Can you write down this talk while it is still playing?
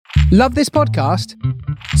Love this podcast?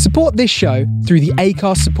 Support this show through the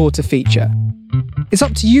Acast supporter feature. It's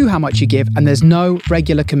up to you how much you give, and there's no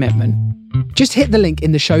regular commitment. Just hit the link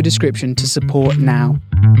in the show description to support now.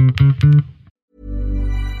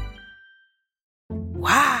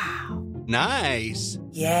 Wow. Nice.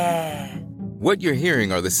 Yeah. What you're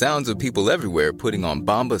hearing are the sounds of people everywhere putting on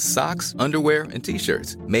Bombas socks, underwear, and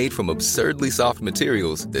T-shirts made from absurdly soft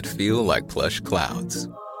materials that feel like plush clouds.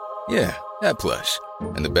 Yeah, that plush.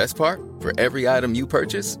 And the best part? For every item you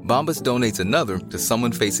purchase, Bombas donates another to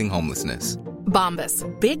someone facing homelessness. Bombas.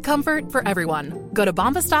 Big comfort for everyone. Go to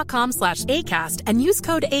bombas.com/ACAST and use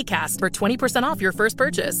code ACAST for 20% off your first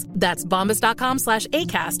purchase. That's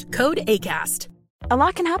bombas.com/ACAST. Code ACAST. A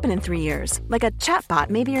lot can happen in 3 years, like a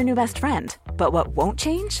chatbot may be your new best friend. But what won't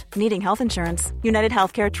change? Needing health insurance. United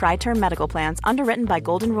Healthcare Tri-Term Medical Plans, underwritten by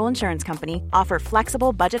Golden Rule Insurance Company, offer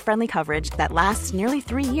flexible, budget-friendly coverage that lasts nearly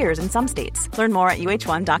 3 years in some states. Learn more at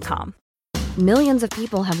UH1.com. Millions of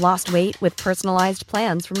people have lost weight with personalized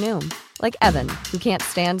plans from Noom. Like Evan, who can't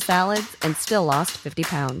stand salads and still lost 50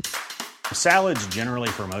 pounds. Salads generally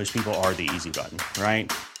for most people are the easy button,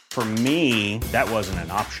 right? For me, that wasn't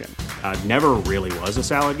an option. I never really was a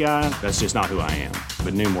salad guy. That's just not who I am.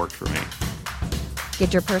 But Noom worked for me.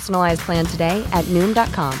 Get your personalized plan today at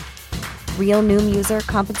Noom.com. Real Noom user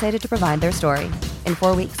compensated to provide their story. In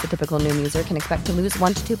 4 weeks, the typical Noom user can expect to lose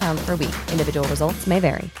 1 to 2 pounds per week. Individual results may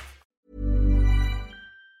vary.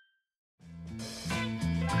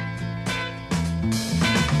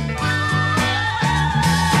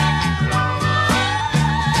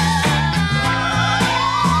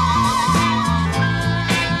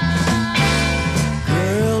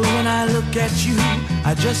 At you,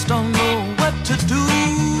 I just don't know what to do,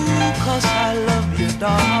 'cause I love you,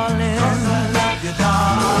 darling. 'Cause I love you,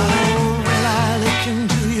 darling. Oh, when I look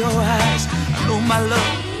into your eyes, I know my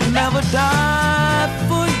love will never die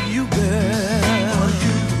for you, girl. For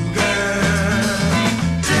you, girl.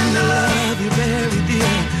 Tender love you, very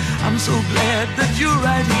dear. I'm so glad that you're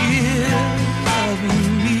right here,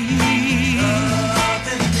 loving me.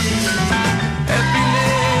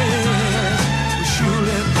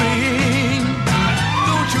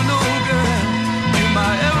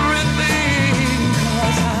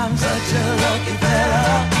 Lucky fella,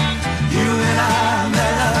 you and I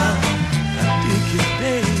met up. I dig you,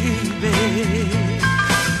 baby.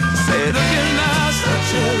 Say it again now, such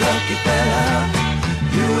a lucky fella.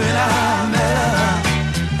 You and I met up.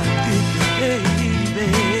 I dig you, baby.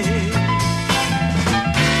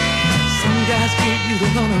 Some guys give you the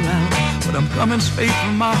runaround, but I'm coming straight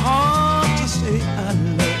from my heart to say I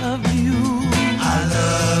love you. I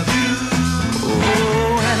love you.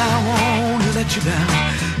 Oh, and I won't let you down.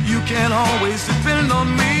 You can't always depend on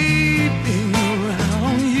me being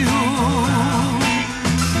around you.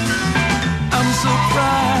 I'm so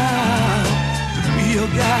proud to be your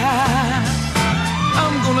guy.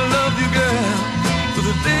 I'm gonna love you, girl, till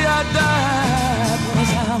the day I die.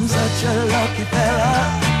 'Cause I'm such a lucky fella.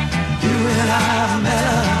 You and I met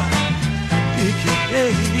up. I dig you,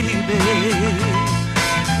 baby.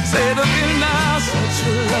 Say it again now, such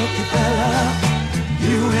a lucky fella.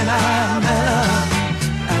 You and I met up.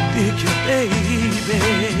 Dig you, baby.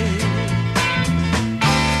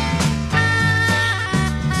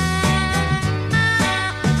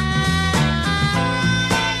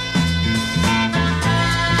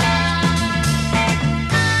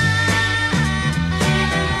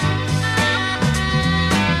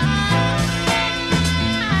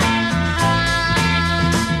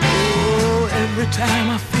 Oh, every time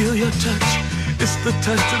I feel your touch, it's the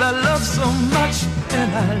touch that I love so much,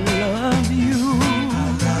 and I love you.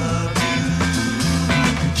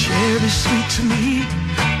 Cherry sweet to me,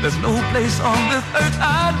 there's no place on this earth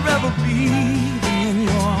I'd rather be than in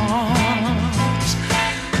your arms.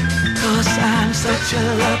 'Cause I'm such a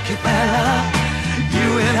lucky fella.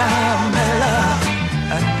 You and I met up.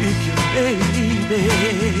 I dig you, baby.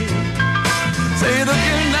 Say it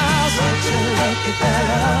again now, such a lucky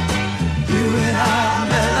fella. You and I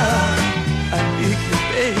met up. I dig you,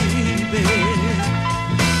 baby.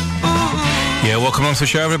 Ooh. Yeah, welcome on to the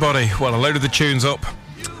show, everybody. Well, I loaded the tunes up.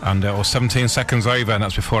 And it was 17 seconds over, and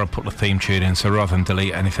that's before I put the theme tune in. So rather than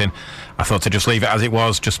delete anything, I thought to just leave it as it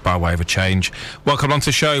was, just by way of a change. Welcome on to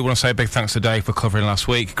the show. I want to say a big thanks to Dave for covering last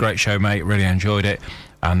week. Great show, mate. Really enjoyed it.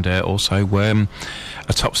 And also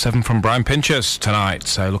a top 7 from Brian Pinchers tonight.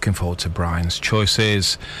 So looking forward to Brian's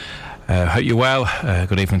choices. Hope you're well.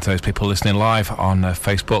 Good evening to those people listening live on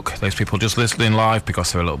Facebook. Those people just listening live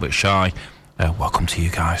because they're a little bit shy. Welcome to you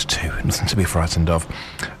guys too. Nothing to be frightened of.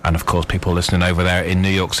 And of course people listening over there in New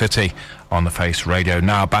York City on the Face Radio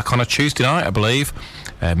now. Back on a Tuesday night, I believe.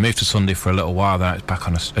 Moved to Sunday for a little while, then it's back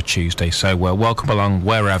on a Tuesday. So welcome along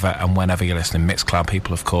wherever and whenever you're listening. Mixcloud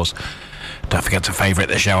people, of course. Don't forget to favourite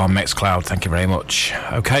the show on Mixcloud. Thank you very much.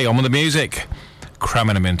 Okay, on with the music.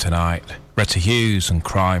 Cramming them in tonight. Retta Hughes and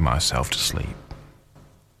Cry Myself to Sleep.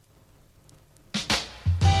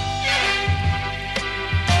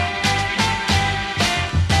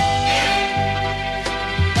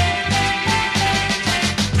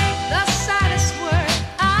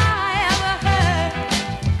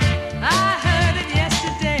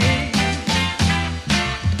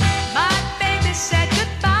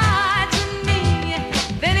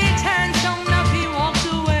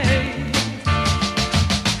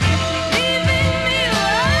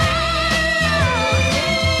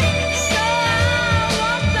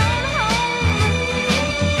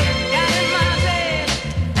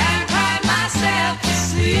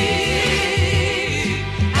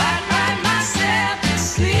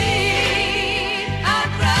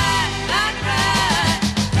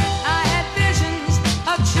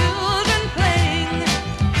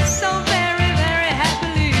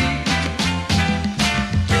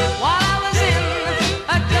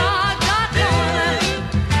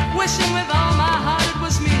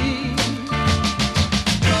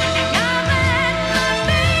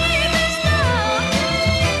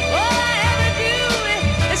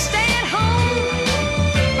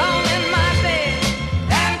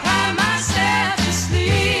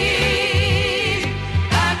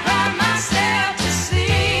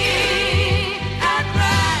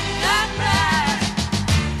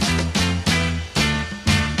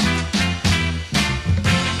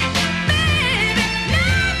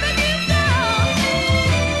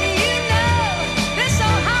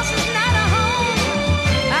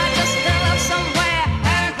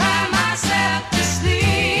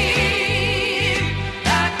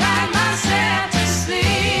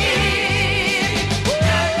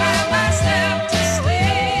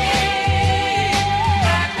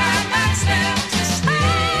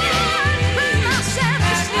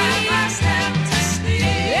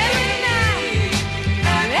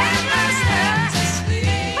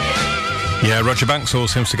 Roger Banks all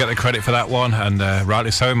seems to get the credit for that one, and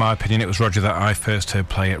rightly so in my opinion. It was Roger that I first heard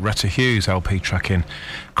play at Retta Hughes LP tracking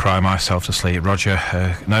Cry Myself to Sleep. Roger,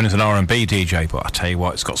 known as an R&B DJ, but I tell you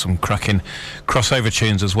what, it's got some cracking crossover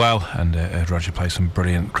tunes as well, and Roger plays some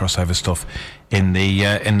brilliant crossover stuff in the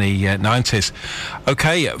 90s.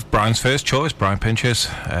 Okay, Brian's first choice, Brian Pinchers,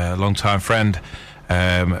 long-time friend,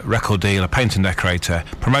 record dealer, paint and decorator,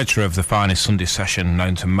 promoter of the finest Sunday session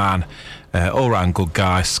known to man, all-round good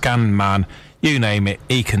guy, scan man, you name it,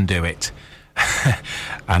 he can do it.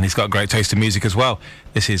 And he's got great taste in music as well.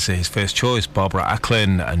 This is his first choice, Barbara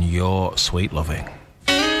Acklin and Your Sweet Loving.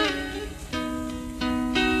 Heaven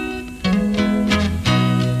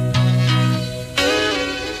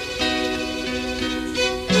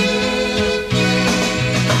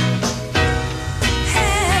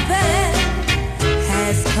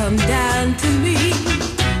has come down to me,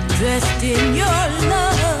 dressed in your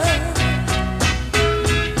love.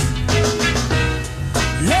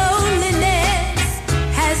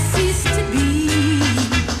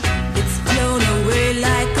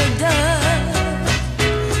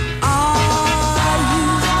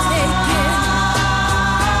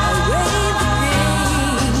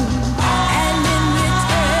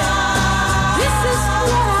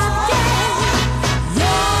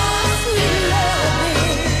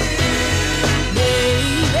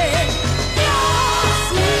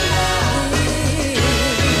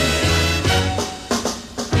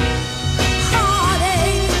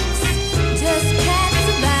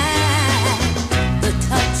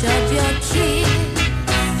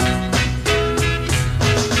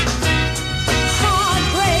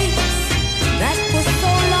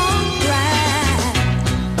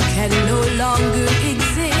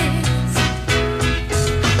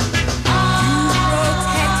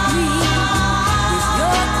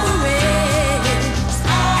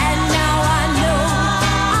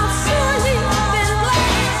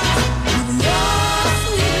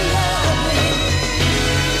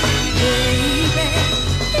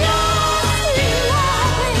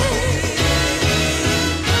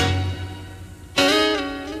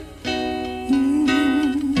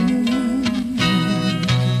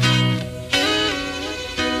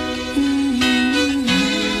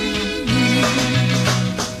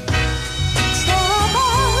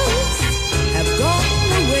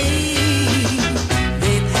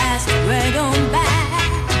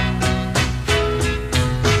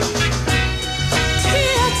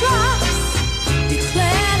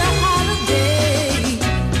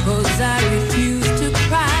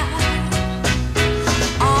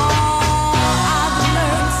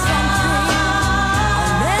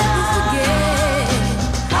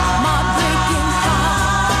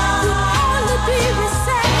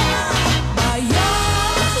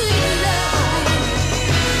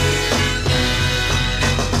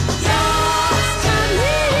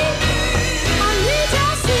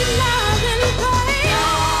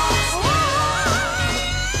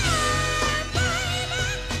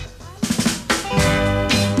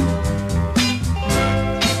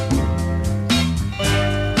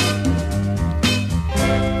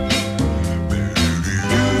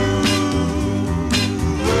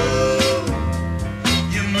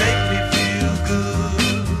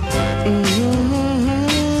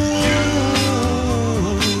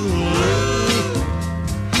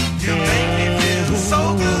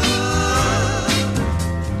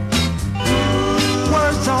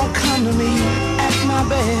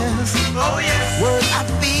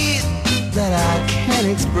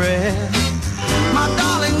 express. My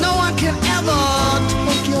darling, no one can ever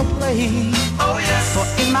take your place. Oh yes. For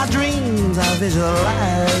in my dreams I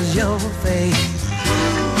visualize your face,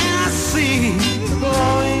 and I see the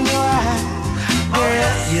glow in your eyes. Girl,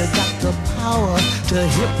 yes. You got the power to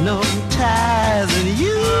hypnotize, and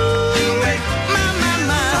you make my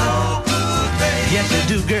so good, baby. Yes, you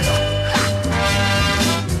do, girl.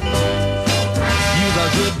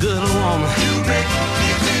 You're a good woman. You make me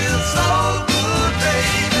feel so good,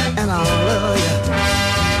 baby. And I love you.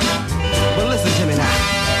 But listen to me now.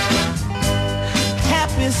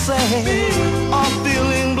 Happy, sad, or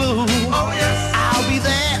feeling blue. Oh yes. I'll be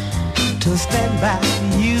there to stand by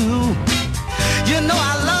you. You know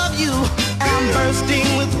I love you, and I'm bursting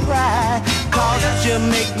with pride, 'cause you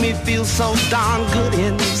make me feel so darn good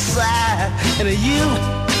inside. And you,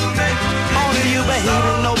 only you, baby,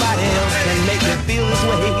 nobody else can make me feel this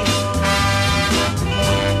way.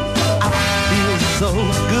 I feel so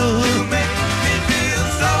good.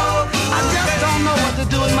 I just don't know what to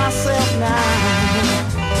do with myself now.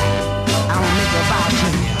 I don't make a vow to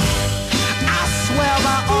you. I swear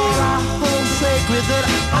by all I hold sacred that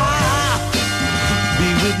I'll be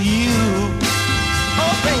with you.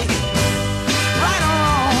 Oh, baby, right or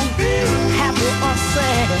wrong, happy or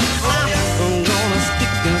sad, I'm gonna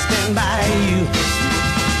stick and stand by you.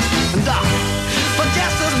 And darling, for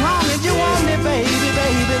just as long as you want me, baby,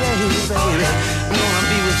 baby, baby, baby, I'm gonna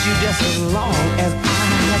be with you just as long as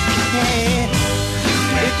I can.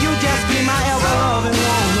 If you just be my ever-loving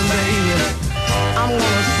woman, baby, I'm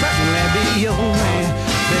gonna certainly be your man,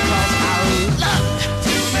 because I love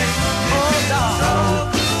you. Oh, darling,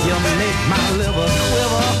 you make my liver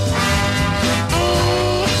quiver.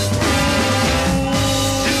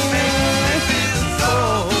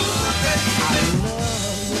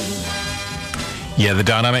 Yeah, the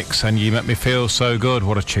Dynamics and You Make Me Feel So Good.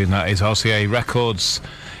 What a tune that is. RCA Records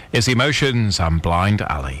is Emotions and Blind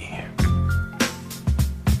Alley.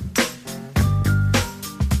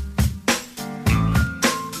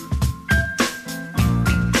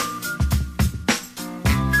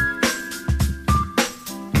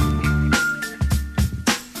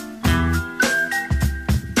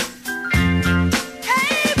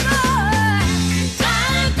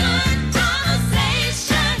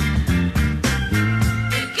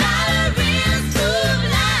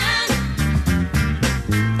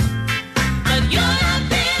 You're not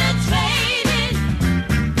being a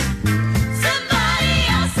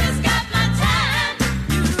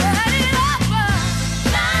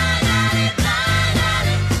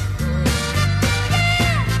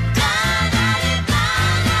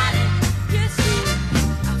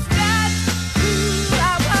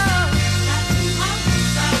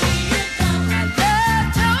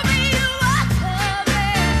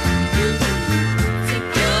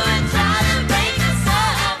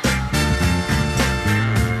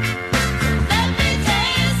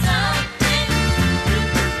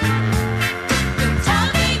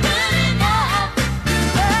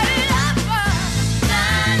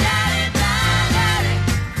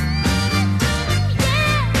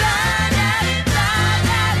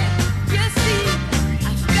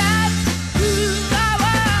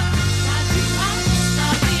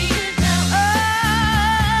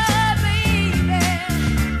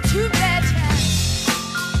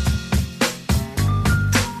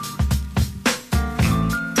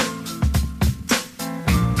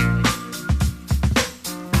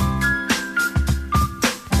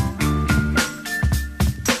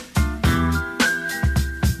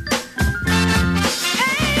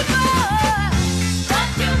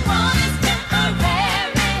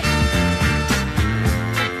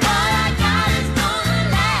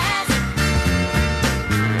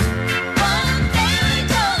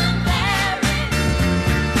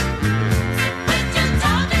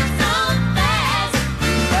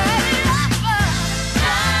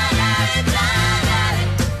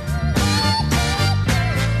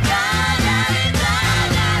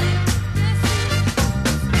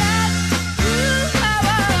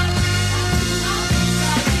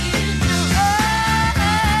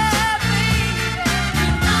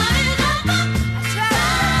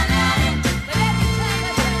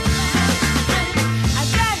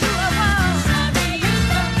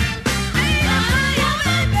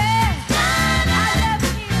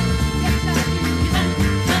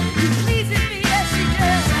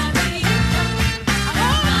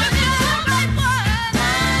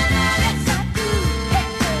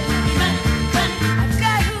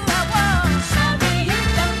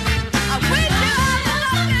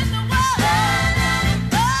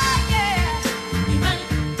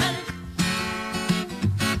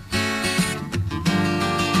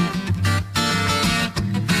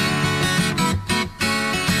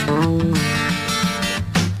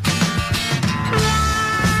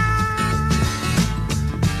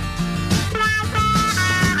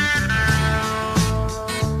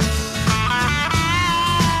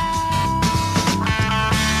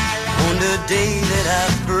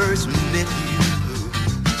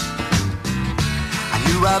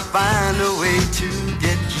find a way to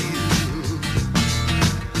get you.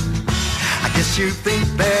 I guess you think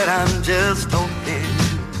that I'm just talking.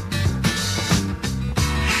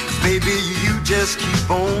 Baby, you just keep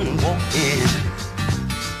on walking.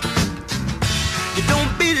 You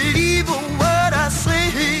don't believe a word I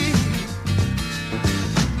say.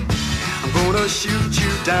 I'm gonna shoot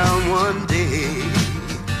you down one day.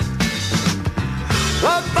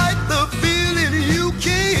 Why fight the feeling you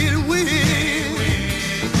can't win?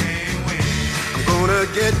 I'm gonna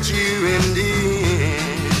get you in the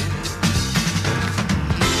end.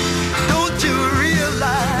 Don't you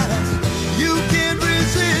realize you can't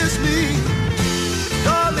resist me?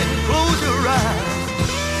 Darling, close your eyes.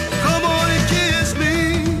 Come on and kiss me.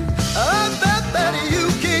 I bet that you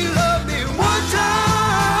can't love me one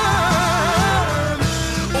time.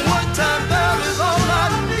 One time, that is all I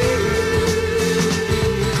need.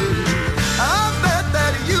 I bet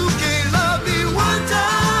that you can't love me one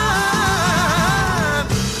time.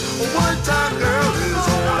 One time, girl, is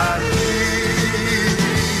all I need.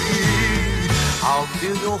 I'll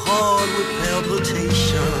fill your heart with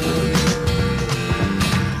palpitation.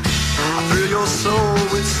 I'll fill your soul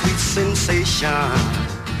with sweet sensation.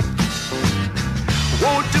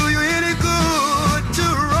 Won't do you any good to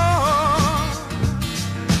run.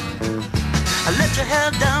 I let your hair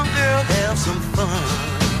down, girl, have some fun.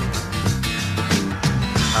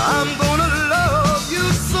 I'm gonna love you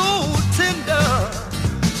so tender.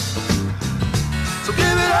 So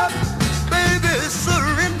give it up, baby,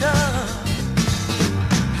 surrender.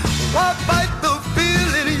 Why fight the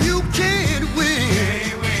feeling you can't win?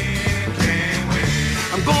 Can't win.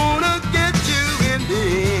 I'm gonna get you in the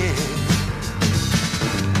end.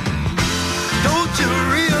 Don't you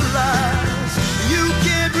realize you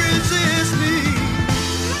can't resist me?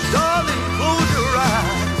 Darling, close your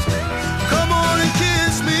eyes. Come on and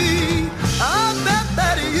kiss me. I bet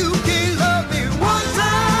that you can't love me one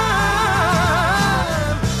time.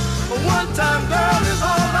 One time, girl, is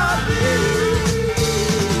all I need.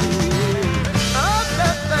 I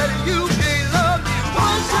bet that you can't love me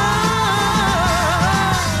one time.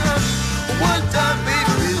 One time,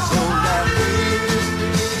 baby, is all I need.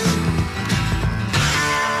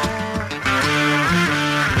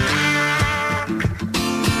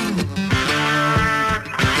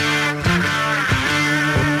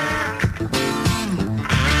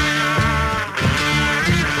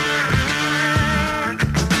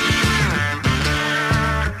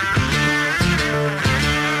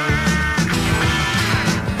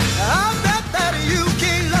 I bet that you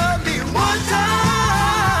can't love me one time.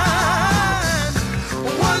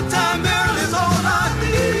 One time, girl, is all I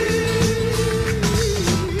need.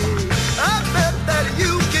 I bet that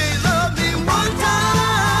you can't love me one time.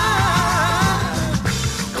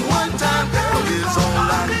 One time, girl, is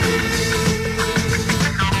all I need.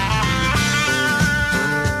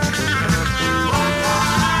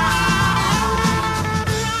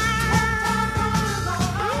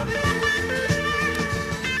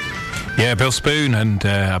 Yeah, Bill Spoon, and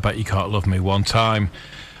I Bet You Can't Love Me One Time.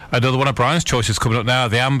 Another one of Brian's choices coming up now,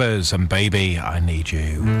 The Ambers and Baby, I Need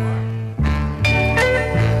You.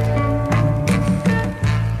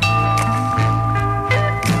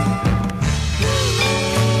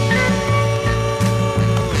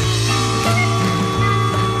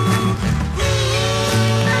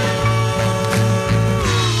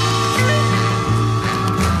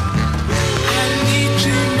 I need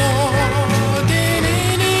you more than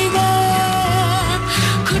anyone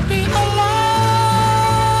could be alive.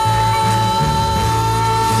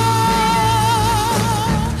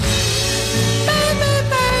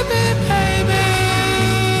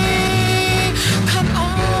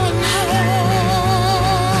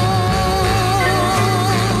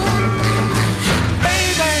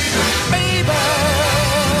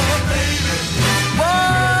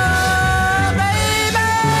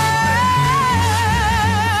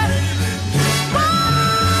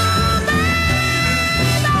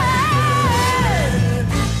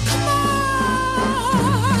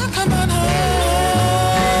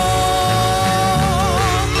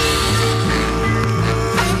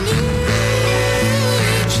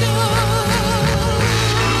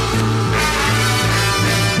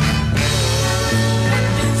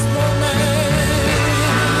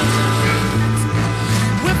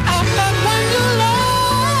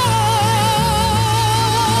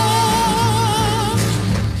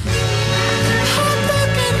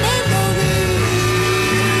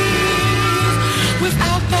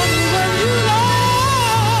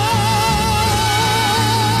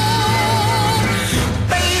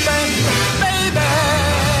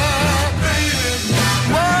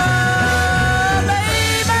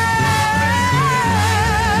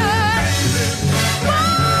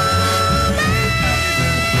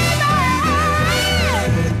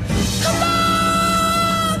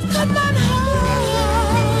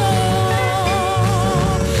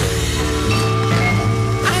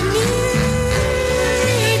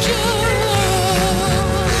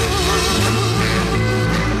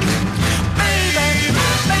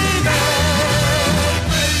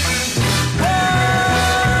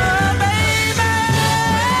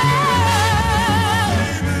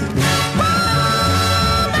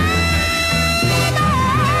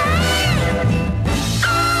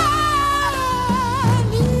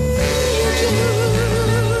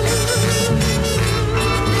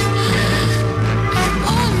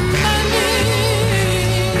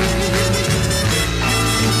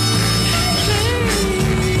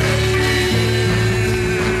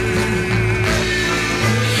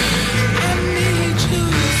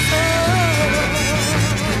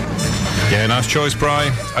 Yeah, nice choice, Bri.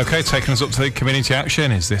 Okay, taking us up to the community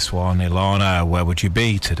action is this one. Ilana, where would you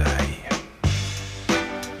be today?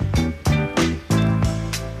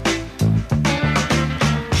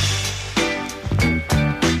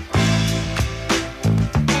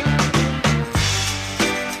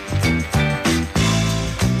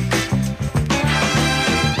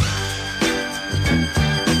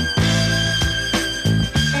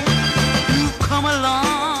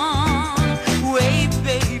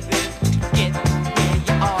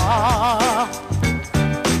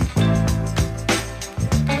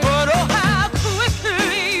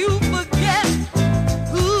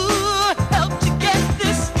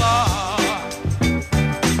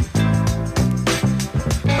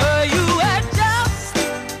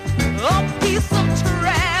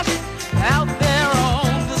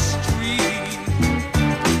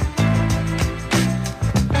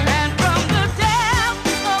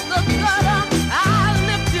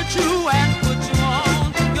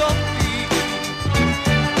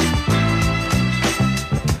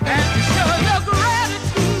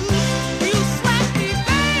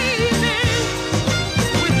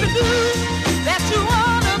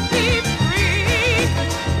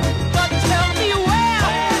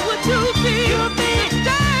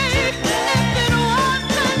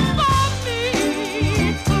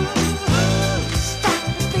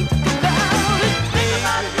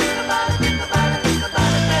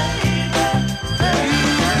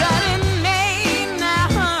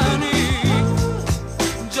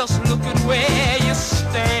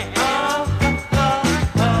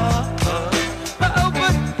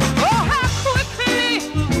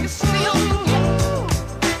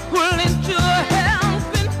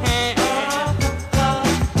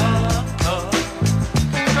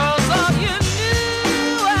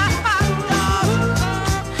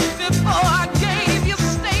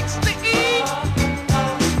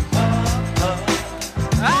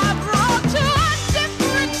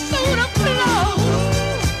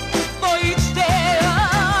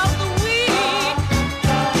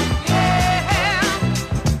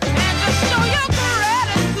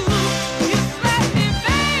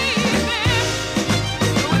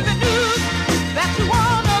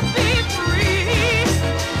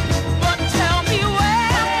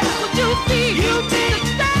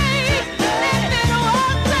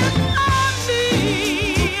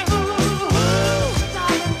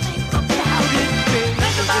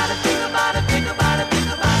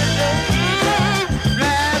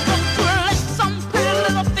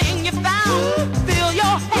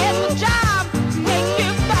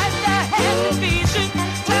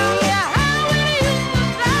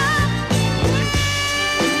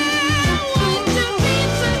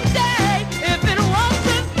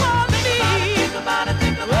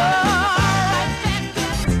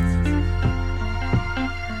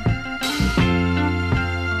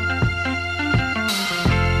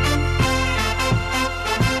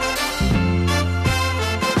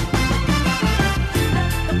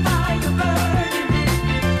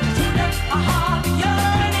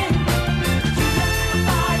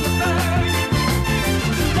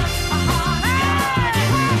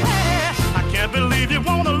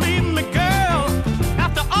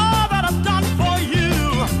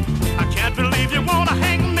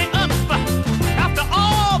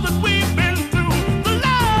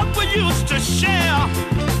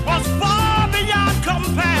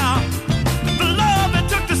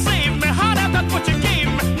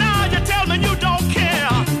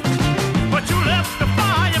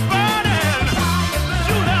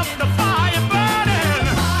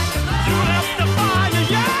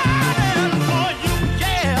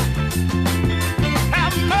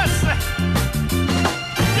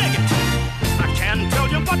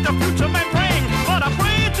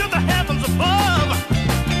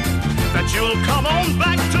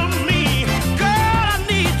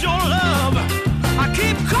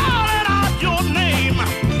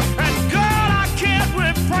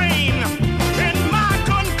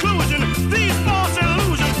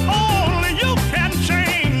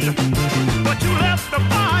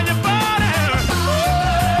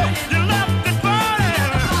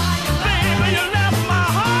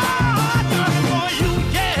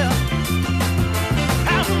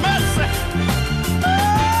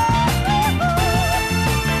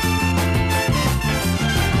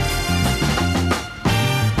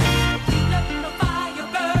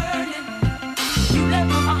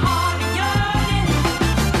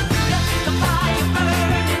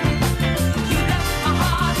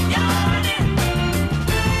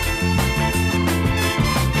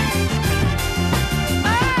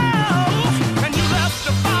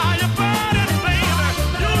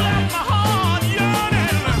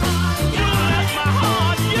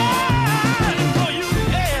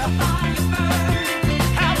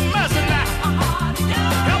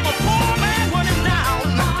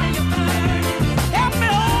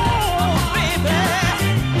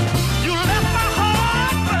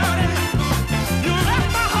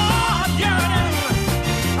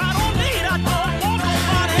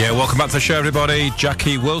 welcome back to the show, everybody.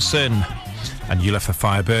 Jackie Wilson. And You Left the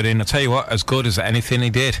Fire Burning. I tell you what, as good as anything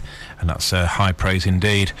he did. And that's high praise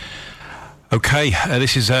indeed. Okay,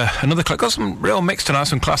 this is another got some real mix tonight,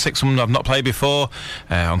 some classics, some I've not played before.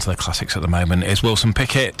 Onto the classics at the moment is Wilson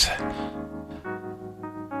Pickett.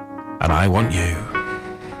 And I Want You.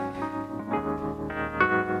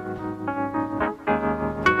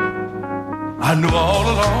 I knew all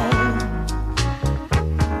along,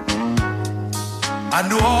 I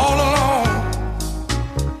knew all along,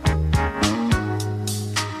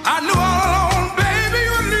 I knew all along, baby,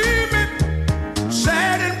 you would leave me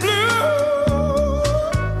sad and blue.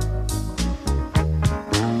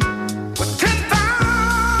 But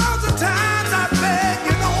 10,000 times I beg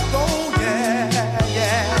you don't go, yeah,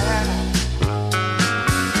 yeah.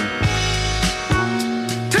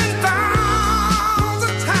 10,000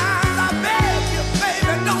 times I beg you,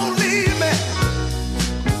 baby, don't leave me.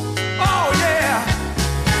 Oh yeah.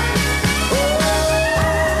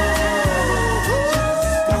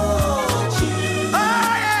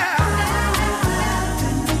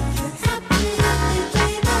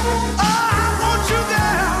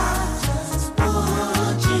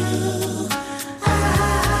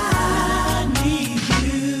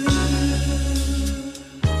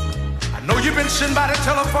 Sitting by the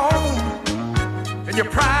telephone, and your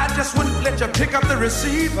pride just wouldn't let you pick up the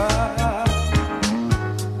receiver.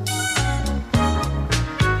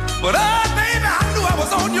 But baby, I knew I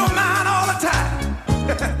was on your mind all the time.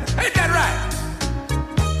 Ain't that right?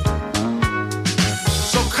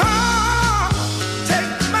 So come,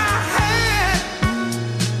 take my hand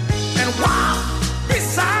and walk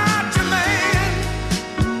beside your man.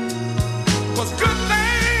 'Cause good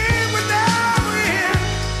things will never end.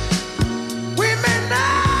 We may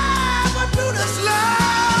never do this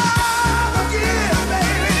love again,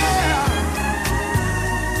 baby.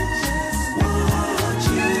 Just want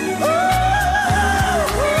you. Oh,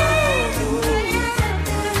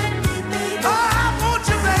 I want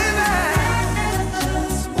you, baby.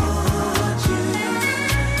 Just want you.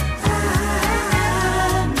 I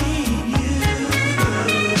need you.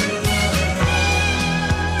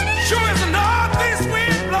 Sure as the northeast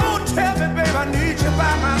wind blows, tell me, baby, I need you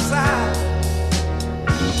by my side.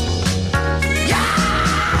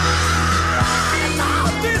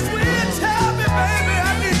 This wind, tell me, baby,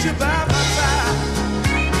 I need you by my side.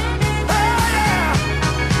 Oh, yeah.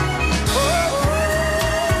 Oh,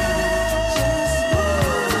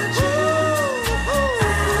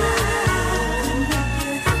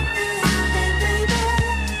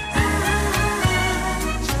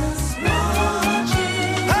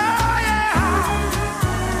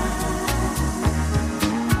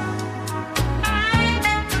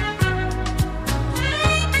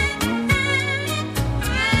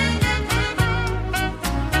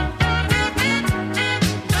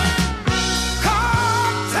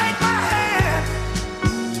 come take my hand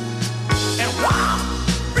and walk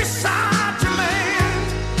beside your man.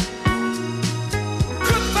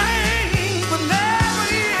 Good things will never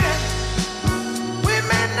end. We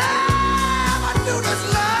may never do this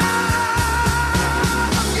love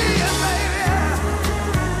again, baby.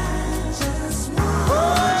 Just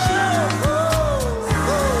want you. Oh,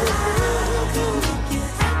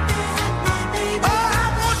 I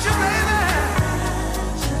want you, baby.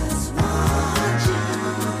 Just want you.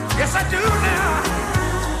 Yes, I do now.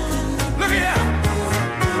 Look here.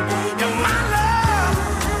 You're my love.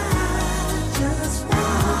 Just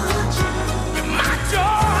want you. You're my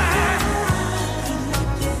joy.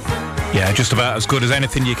 Yeah, just about as good as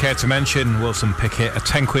anything you care to mention. Wilson Pickett, a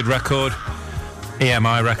 10 quid record.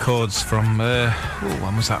 EMI Records from,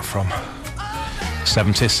 when was that from?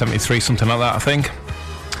 70, 73, something like that, I think.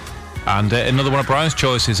 And another one of Brian's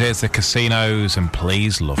choices, here's the Casinos and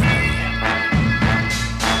Please Love Me.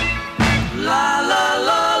 La la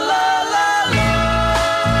la la la la.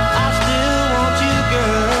 I still want you,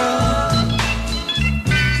 girl,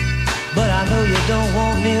 but I know you don't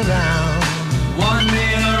want me around. Want me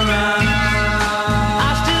around. I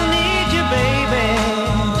still need you, baby,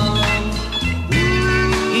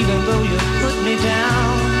 even though you put me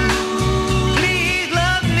down. Please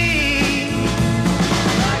love me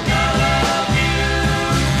like I love you.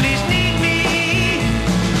 Please need me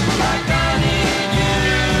like I need you.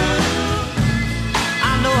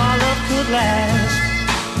 I know our love could last.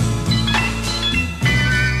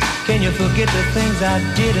 Can you forget the things I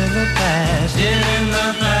did in the past?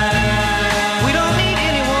 We don't need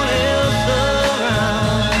anyone else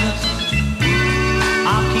around.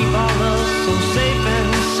 I'll keep our love so safe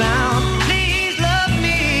and sound. Please love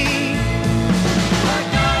me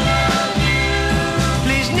like I love you.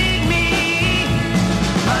 Please need me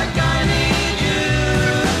like I need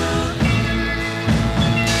you.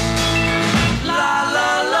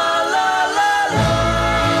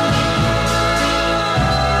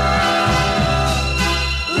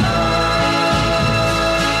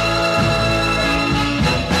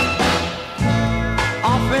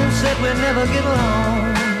 never get along.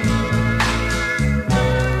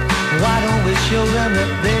 Why don't we show them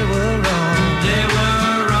that they were wrong? They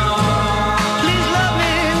were wrong. Please love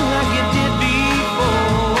me like you did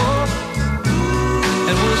before,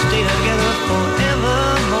 and we'll stay together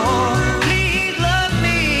forevermore. Please love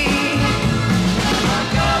me.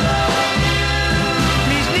 Like I love you.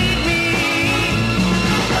 Please need me.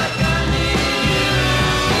 Like I need you.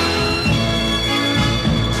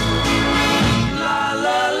 La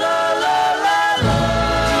la la la la la.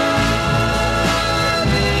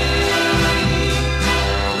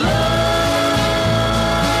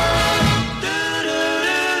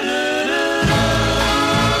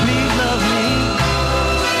 Please love me.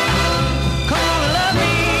 Come on, love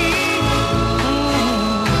me.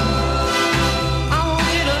 I want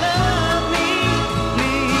you to love me,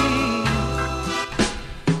 please.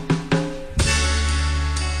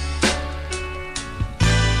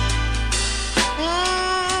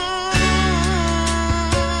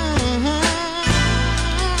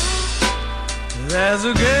 There's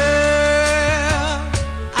a girl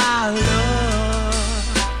I love,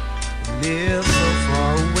 lives so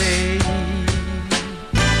far away,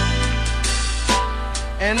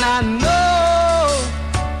 and I know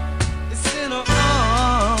it's in her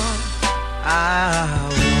arms I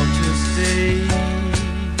want to stay.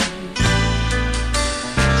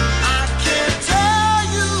 I can't tell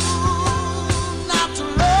you not to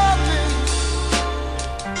love me,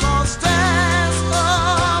 'cause that's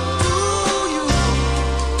up to you.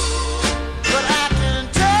 But I can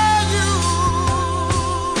tell you,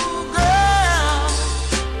 girl,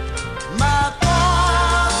 my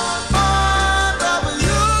thoughts of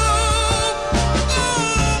you.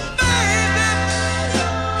 Baby,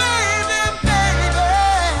 baby, baby,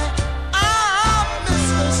 I miss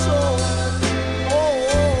you so. Oh,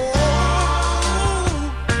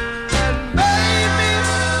 and baby,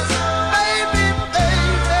 baby,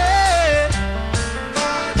 baby,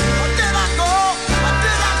 where did I go? Where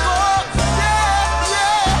did I go? Yeah,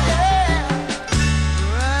 yeah.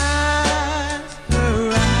 Rise,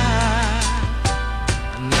 rise,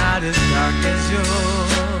 a night as dark as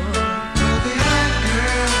yours. The young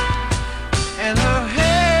girl and her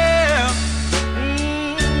hair,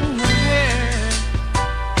 her hair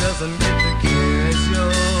doesn't get the gear as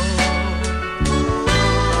yours.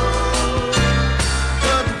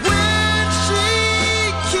 But when she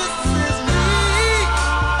kisses me,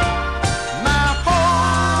 my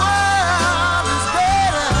whole world is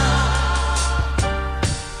better.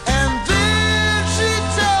 And then she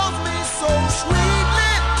tells me so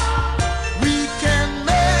sweetly, we can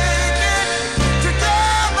make it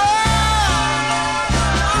together.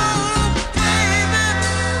 Ooh, baby,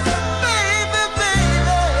 baby,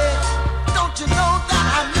 baby, don't you know that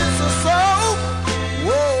I miss her so?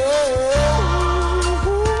 Whoa,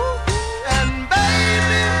 and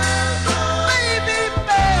baby, baby,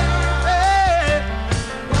 baby,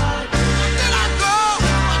 where did I go?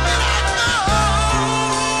 Where did I go?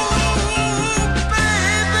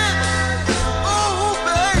 Baby, oh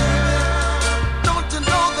baby, don't you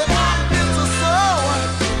know that I miss her so?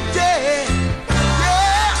 Yeah,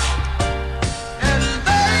 yeah, and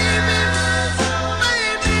baby,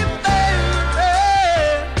 baby, baby,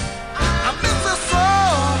 I miss her so.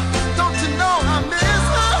 Don't you know I miss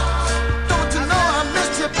her? Don't you know I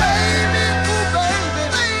miss you, baby? Ooh, baby,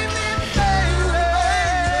 baby.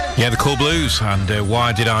 Yeah, the Cool Blues, and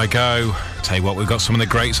Why Did I Go? Tell you what, we've got some of the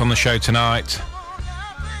greats on the show tonight.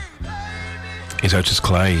 Here's Otis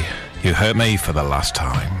Clay, You Hurt Me for the Last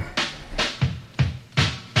Time.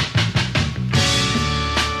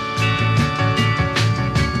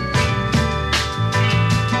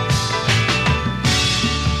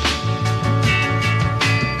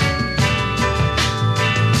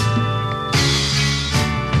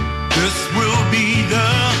 This will be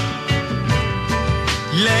the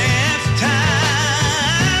last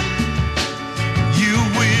time you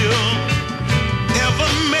will ever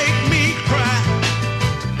make me cry.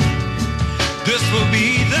 This will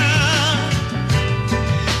be the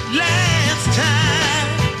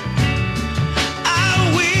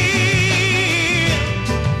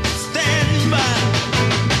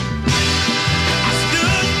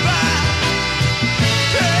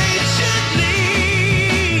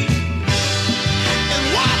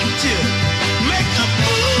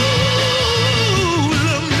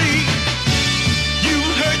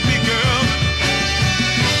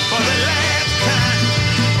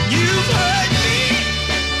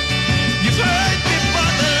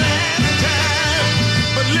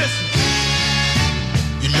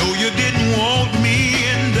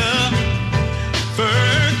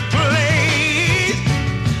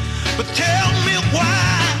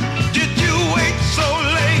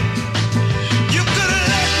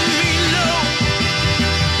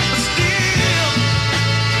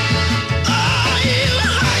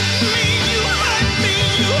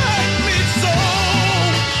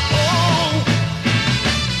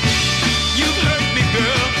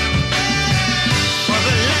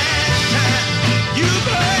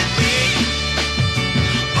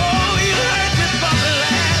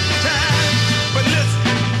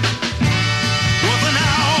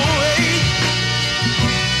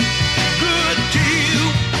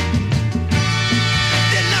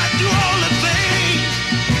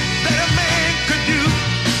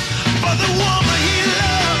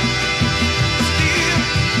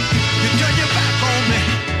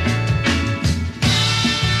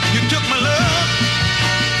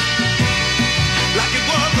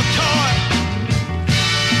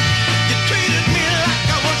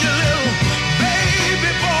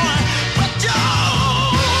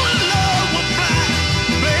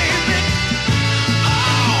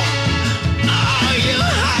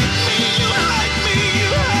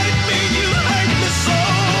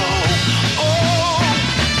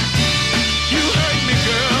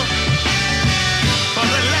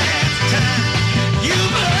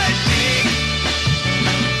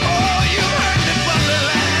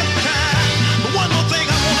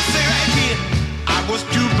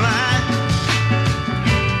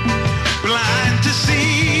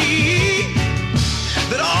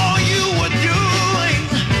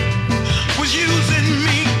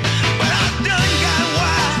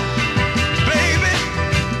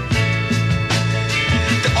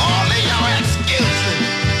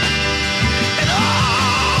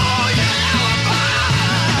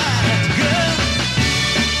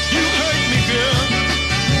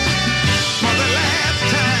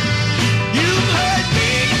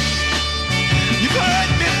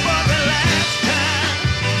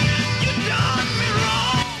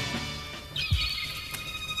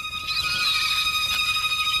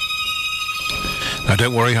Now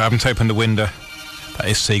don't worry, I haven't opened the window. That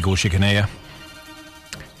is seagulls you can hear.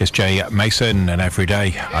 It's Jay Mason, and every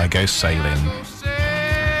day I go sailing.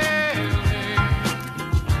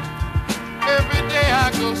 Every day I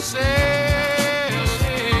go sailing.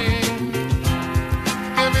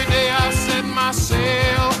 Every day I set my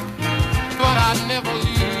sail, but I never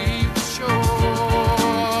leave the shore.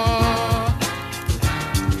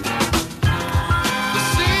 The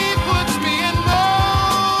sea puts me in motion.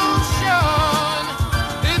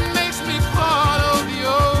 It makes me part of the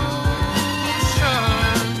ocean.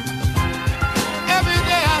 Every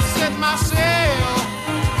day I set my sail,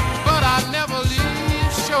 but I never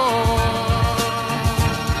leave shore.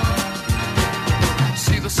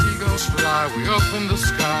 See the seagulls fly way up in the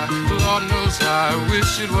sky. Lord knows I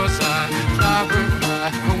wish it was I. Fly, bird,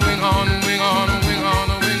 fly, wing on, wing on, wing on,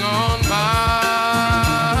 wing on by.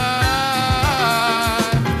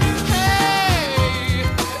 Hey,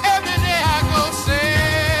 every day I go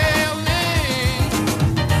sailing.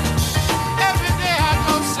 Every day I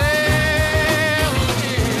go sailing.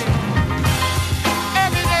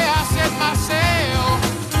 Every day I set my sail,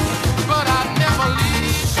 but I never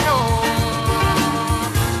leave shore.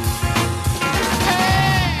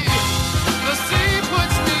 Hey, the sea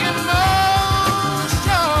puts me in motion.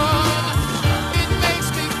 It makes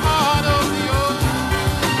me part of the ocean.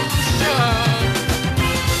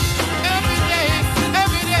 Every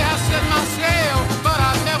day I set my sail, but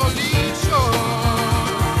I never leave shore.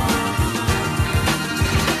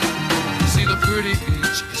 See the pretty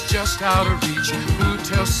beach is just out of reach. Who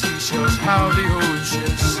tells seashells how the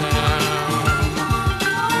ocean sounds?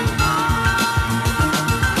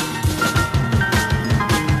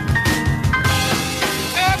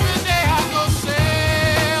 Every day I go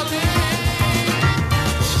sailing.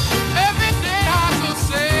 Every day I go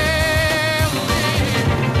sailing.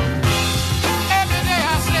 Every day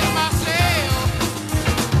I set my sail,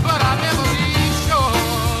 but I never leave shore.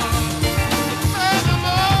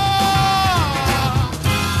 Furthermore,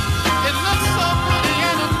 it looks so pretty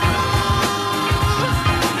and blue.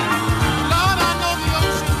 Lord, I know the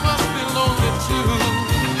ocean must be lonely too.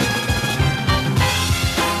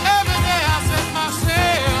 Every day I set my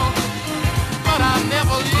sail, but I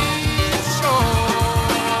never leave shore.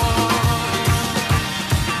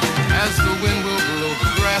 As the wind will blow, the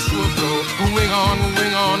grass will grow. Wing on,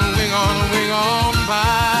 wing on, wing on, wing on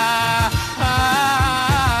by.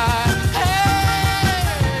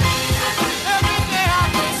 Every day I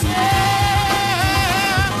go sailing.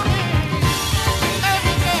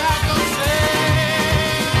 Every day I go sailing.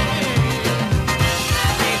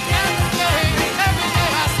 Every day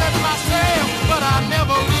I set my sail, but I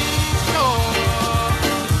never leave shore.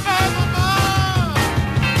 Furthermore,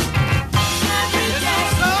 it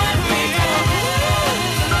looks so pretty and blue.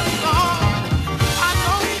 Lord, I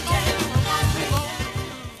know the ocean must be lonely.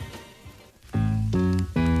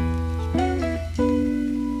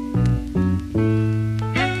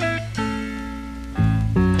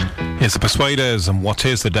 It's the Persuaders, and what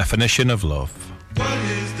is the definition of love? What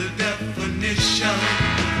is the definition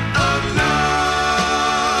of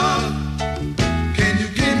love? Can you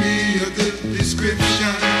give me a good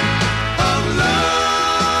description of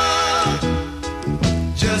love?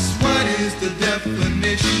 Just what is the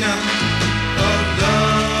definition of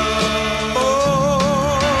love? Oh,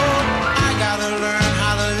 I gotta learn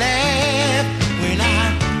how to laugh when I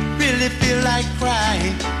really feel like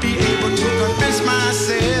crying. Be able to convince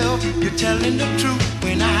myself you're telling the truth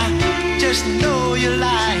when I just know you're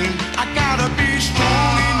lying. I gotta be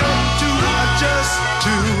strong enough to adjust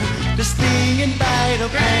to the sting and bite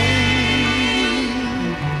of pain.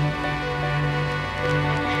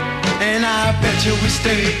 And I bet you we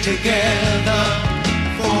stay together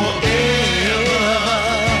forever.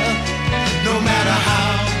 No matter how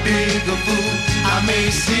big a fool I may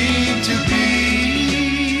seem to be,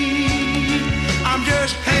 I'm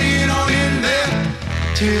just hanging on in there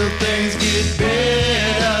till things get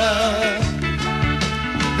better.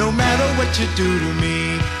 No matter what you do to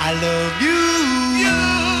me, I love you.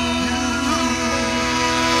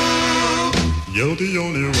 You're the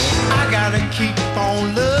only one. I gotta keep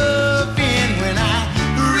on loving when I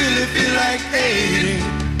really feel like hating.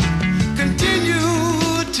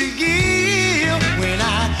 Continue to give when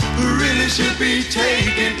I really should be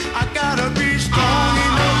taking. I gotta be strong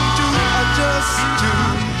enough to adjust to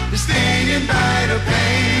the sting and bite of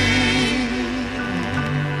pain.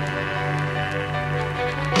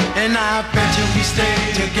 And I bet you we stay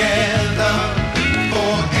together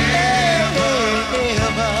forever,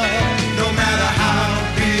 ever. No matter how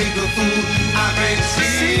big a fool I may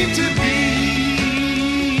seem to be.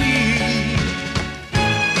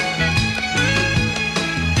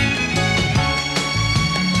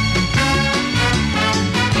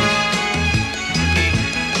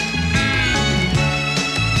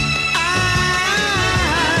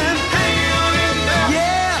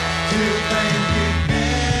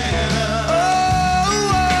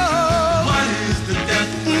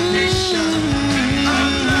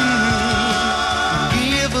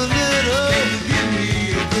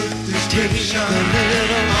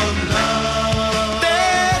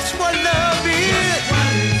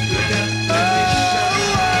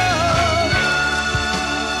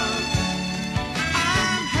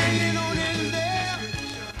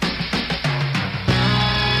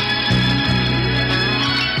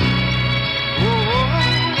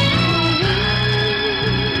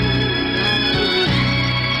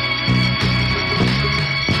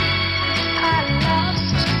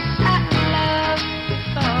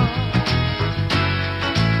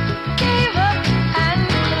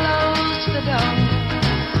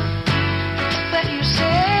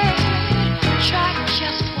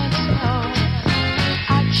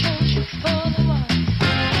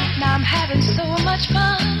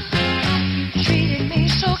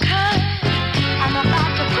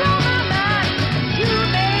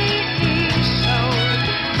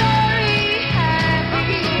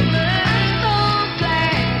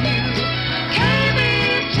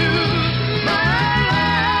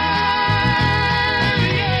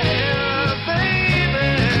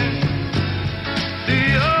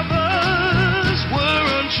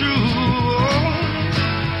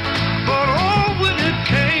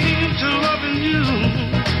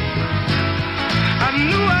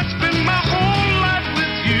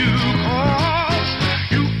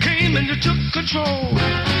 control.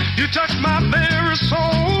 You touch my very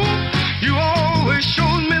soul. You always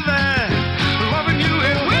showed me that loving you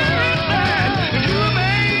and where is that? You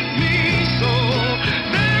made me so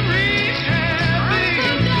very happy.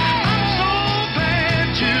 I'm so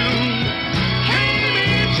glad you came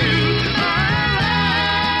into my life.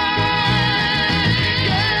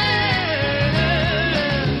 Yeah,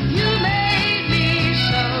 you made me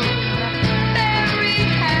so very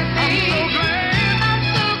happy. I'm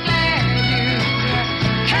so glad you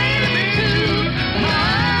came into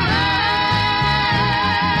my life.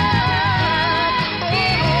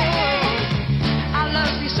 I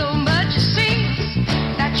love you so much, you see,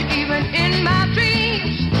 that you're even in my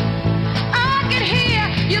dreams. I can hear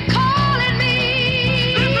you calling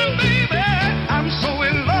me. Listen, baby, I'm so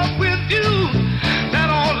in love with you that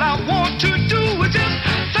all I want to do is just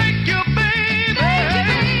thank you, baby.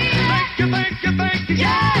 Thank you, thank you, thank you.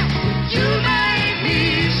 Yeah, you made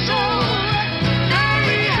me so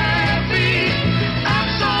very happy. I'm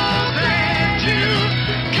so glad you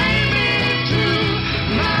came into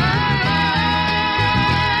my life.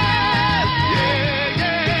 Yeah,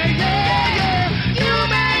 yeah, yeah, yeah. You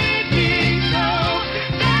made me so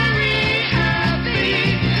very happy.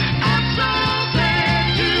 I'm so glad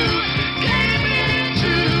you came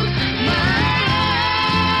into my life.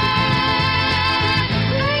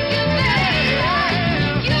 Thank you, baby.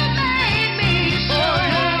 You made me so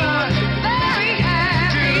very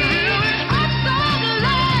happy. I'm so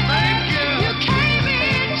glad you came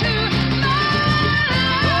into my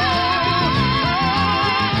life.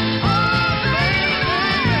 Oh, baby,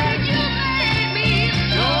 you made me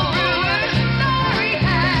so very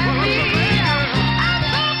happy. I'm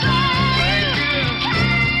so glad you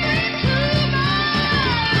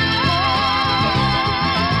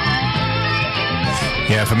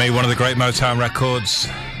Yeah, for me, one of the great Motown records.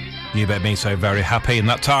 You Bet Me So Very Happy. In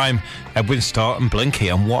that time, Edwin Starr and Blinky,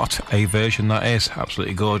 and what a version that is.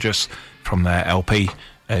 Absolutely gorgeous from their LP,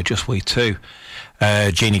 Just We Two.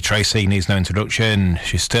 Jeannie Tracy needs no introduction.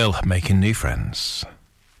 She's still making new friends.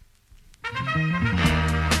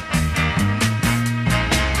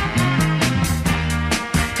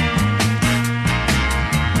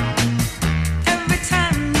 Every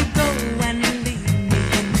time you go and leave me,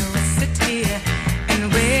 you know I sit here and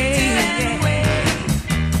wait.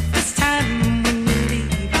 This time when you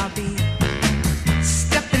leave, I'll be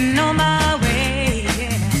stepping on my way.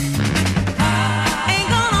 Ain't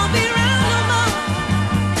gonna be around no more.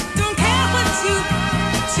 Don't care what you've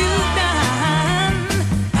done.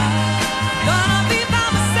 Gonna be by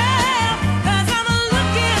myself, 'cause I'm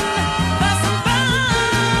looking for some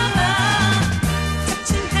fun.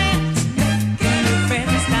 Touching hands, making new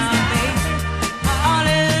friends now, babe. All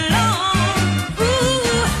alone.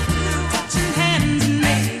 Ooh, touching hands,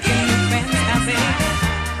 making new friends now, babe.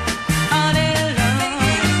 All alone,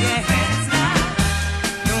 yeah.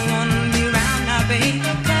 Don't wanna be around now, babe,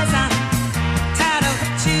 'cause I'm tired of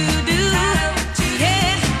what you do.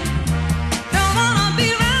 Yeah. Don't wanna be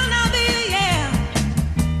around now, baby, yeah.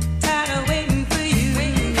 Tired of waiting for you.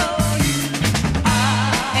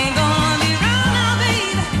 Ain't gonna be around now,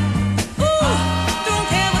 baby. Ooh, don't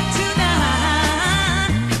care what you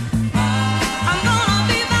done. I'm gonna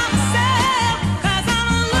be by myself, 'cause I'm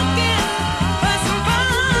looking for some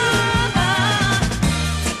fun.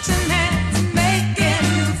 Touching hands and making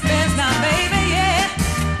new friends now, baby, yeah.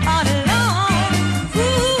 All alone.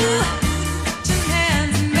 Ooh, touching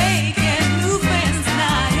hands and making new friends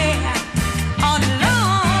now, yeah. All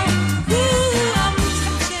alone. Ooh, I'm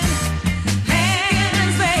touching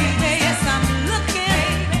hands, baby. Yes, I'm looking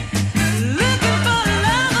for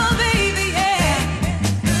love, oh, baby, yeah.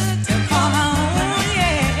 To call my own,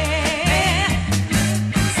 yeah.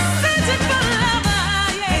 Searching for love,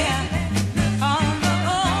 yeah. On the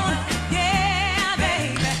own, yeah,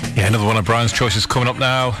 baby. Yeah, another one of Brian's choices coming up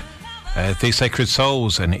now. These Sacred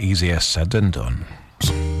Souls, and easier said than done.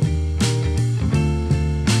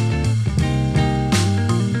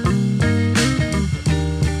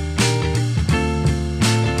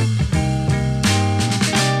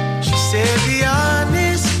 She said, be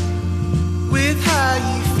honest with how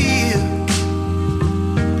you feel.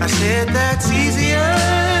 I said, that's easier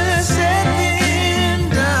said than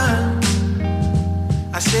done.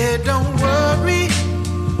 I said, don't worry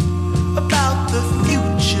about the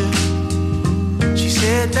future. She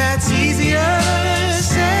said, that's easier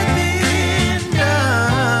said than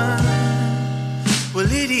done.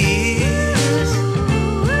 Well, it is.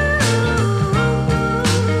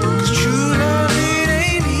 'Cause true love, it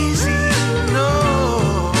ain't easy, no.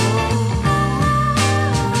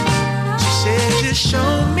 She said, just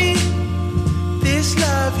show me this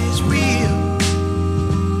love is real.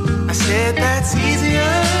 I said, said that's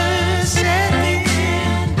easier said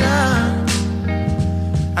than done.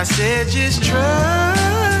 I said just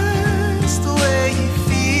trust the way you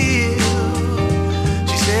feel.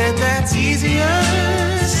 She said that's easier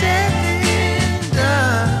said than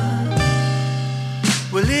done.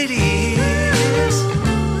 Well, it is.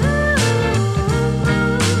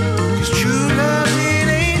 'Cause true love, it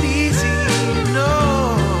ain't easy, no.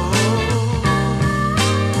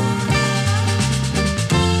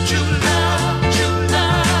 True love,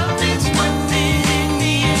 it's worth it in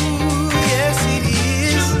the end. Yes, it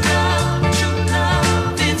is. True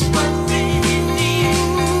love, it's worth it in the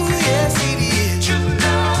end. Yes, it is. True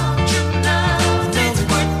love, it's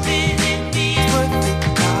worth it in the end. It's worth it,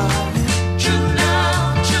 darling. True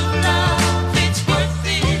love, it's worth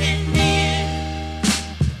it in the end.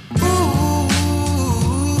 Ooh,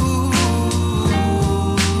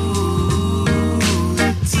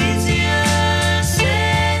 it's easier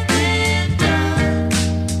said than done.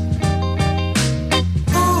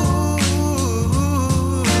 Ooh,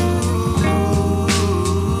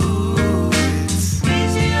 it's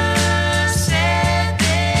easier said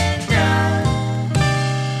than done.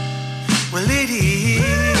 Well, it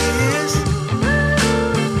is.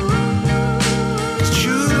 'Cause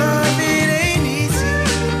true love, it ain't easy,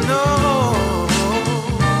 no.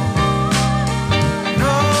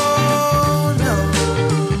 No, no.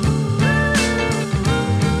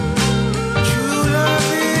 True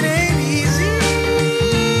love, it ain't easy.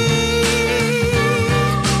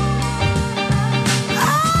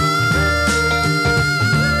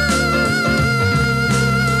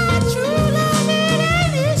 True love, it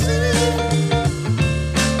ain't easy.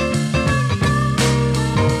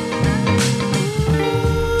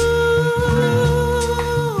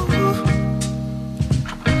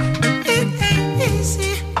 It ain't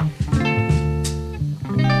easy.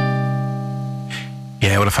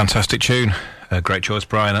 Yeah, what a fantastic tune. Great choice,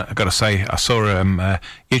 Brian. I've got to say, I saw a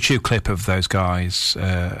YouTube clip of those guys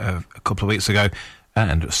a couple of weeks ago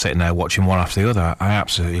and was sitting there watching one after the other. I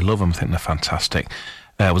absolutely love them. I think they're fantastic.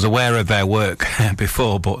 I was aware of their work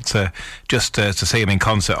before, but just to see them in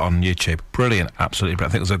concert on YouTube, brilliant, absolutely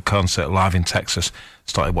brilliant. I think it was a concert live in Texas.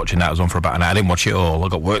 Started watching that. It was on for about an hour. I didn't watch it all. I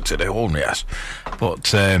got work to do, yes.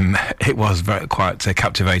 But it was quite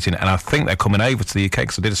captivating, and I think they're coming over to the UK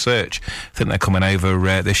because I did a search. I think they're coming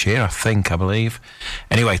over this year, I believe.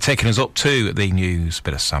 Anyway, taking us up to the news,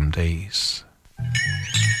 bit of Sam Dees.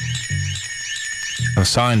 And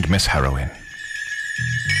signed Miss Heroin.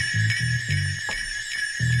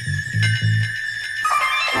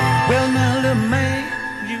 Well, now, little man,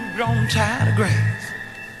 you've grown tired of grass.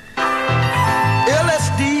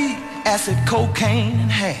 LSD, acid, cocaine, and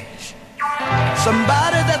hash.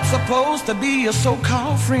 Somebody that's supposed to be a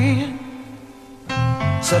so-called friend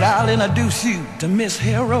said, I'll introduce you to Miss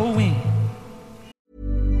Heroin.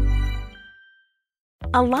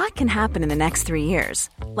 A lot can happen in the next 3 years.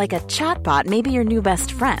 Like a chatbot may be your new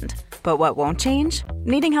best friend. But what won't change?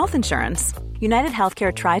 Needing health insurance. United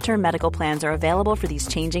Healthcare Tri-Term Medical Plans are available for these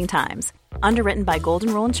changing times. Underwritten by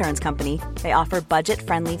Golden Rule Insurance Company, they offer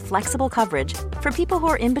budget-friendly, flexible coverage for people who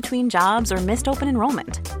are in between jobs or missed open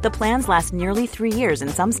enrollment. The plans last nearly 3 years in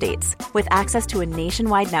some states, with access to a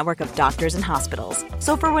nationwide network of doctors and hospitals.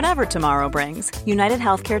 So for whatever tomorrow brings, United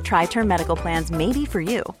Healthcare Tri-Term Medical Plans may be for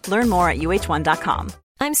you. Learn more at uh1.com.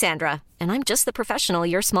 I'm Sandra, and I'm just the professional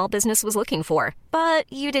your small business was looking for. But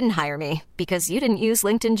you didn't hire me because you didn't use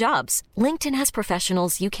LinkedIn Jobs. LinkedIn has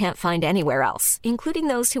professionals you can't find anywhere else, including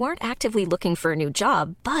those who aren't actively looking for a new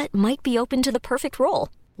job, but might be open to the perfect role,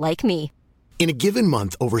 like me. In a given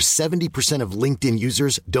month, over 70% of LinkedIn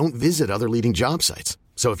users don't visit other leading job sites.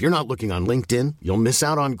 So if you're not looking on LinkedIn, you'll miss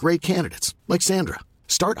out on great candidates like Sandra.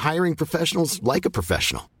 Start hiring professionals like a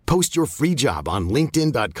professional. Post your free job on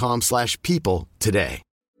linkedin.com/people today.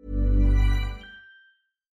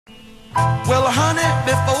 Well, honey,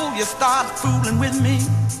 before you start fooling with me,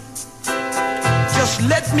 just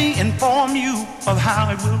let me inform you of how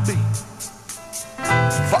it will be.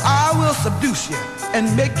 For I will seduce you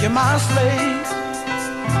and make you my slave.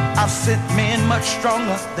 I've sent men much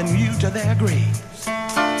stronger than you to their graves.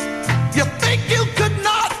 You think you could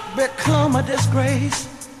not become a disgrace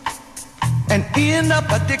and end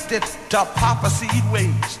up addicted to popper seed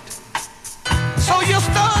waste. So you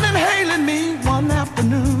start inhaling me one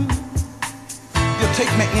afternoon. You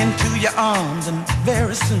take me into your arms and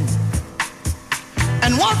very soon.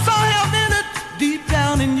 And once I have in it deep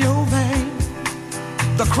down in your vein,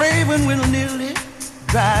 the craving will nearly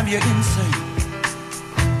drive you insane.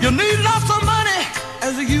 You need lots of money,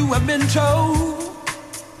 as you have been told.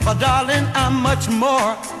 But darling, I'm much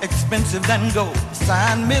more expensive than gold.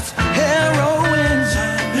 Sign Miss Heroin.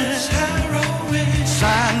 Sign Miss Heroin.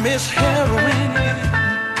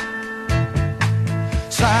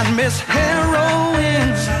 Miss Heroin.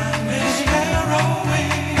 Miss Heroin.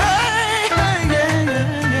 Hey, hey, yeah,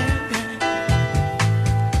 yeah, yeah.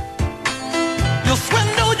 You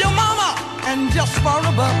swindle your mama and just for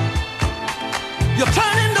a buck, you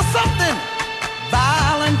turn into something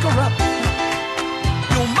vile and corrupt.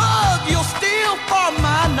 You mug, you steal for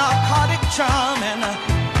my narcotic charm, and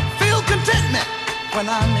feel contentment when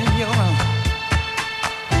I'm in your arms.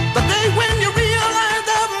 The day when you realize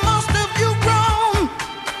that most of you grown,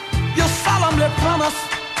 you solemnly promise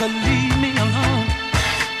to leave me alone.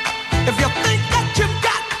 If you think that you've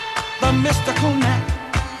got the mystical knack,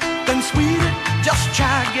 then sweetie, just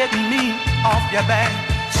try getting me off your back.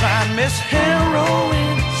 Sign Miss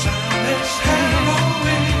Heroin. Sign Miss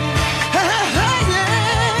Heroin. Hey,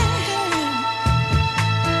 yeah.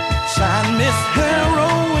 Sign Miss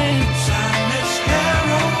Heroin. Sign Miss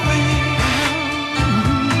Heroin.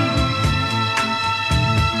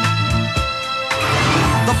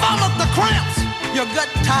 The vomit, the cramps, your gut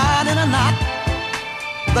tied in a knot,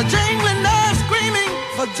 the jangling nerves screaming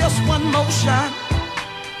for just one more shot,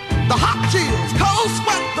 the hot chills, cold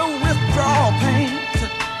sweat, the withdrawal pains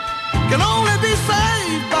can only be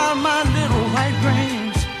saved by my little white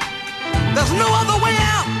brains. There's no other way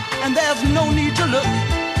out, and there's no need to look,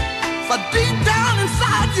 for deep down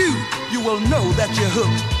inside you, you will know that you're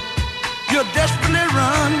hooked. You desperately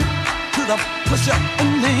run to the pusher,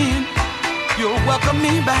 and then you'll welcome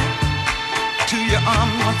me back to your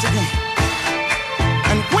arms once again.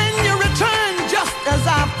 And when you return, just as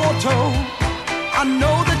I foretold, I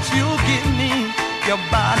know that you'll give me your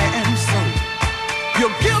body and soul.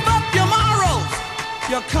 You'll give up your morals,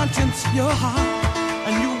 your conscience, your heart,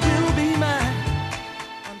 and you will be mine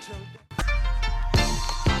until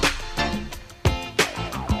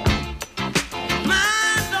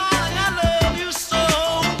my darling, I love you so.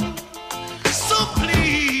 So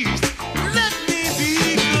please let me be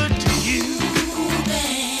good to you.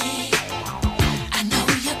 Babe, I know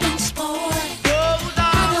you've been spoiled. Oh, I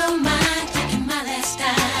darling, don't mind taking my last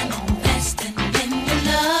time investing in your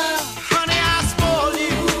love. honey, I spoil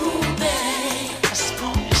you. Ooh, babe, I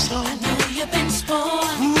spoil you so. I know you've been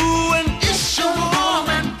spoiled. Ooh, and it's Your your warm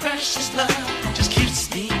and precious love just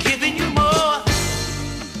keeps me giving you more.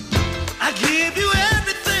 I give you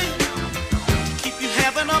everything to keep you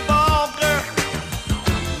having a ball, girl.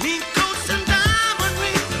 Mink coats and diamond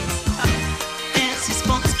rings, fancy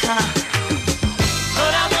sports car.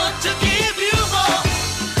 But I want to give you more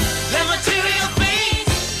than material things.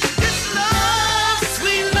 It's love,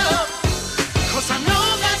 sweet love, 'cause I know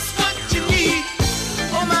that's what you need.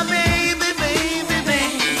 Oh, my baby, baby,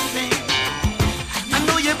 baby. I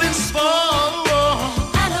know you've been spoiled.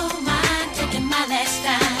 I don't mind taking my last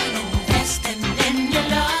time investing in your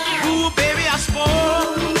love. Ooh, baby, I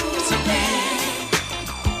spoiled. So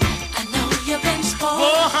I know you've been oh,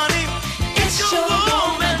 spoiled. honey, it's your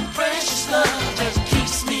warm and precious love just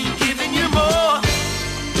keeps me giving you more.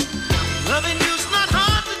 Loving you's not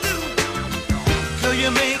hard to do, girl, you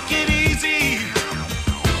make it easy.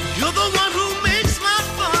 You're the one who makes my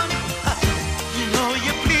fun. You know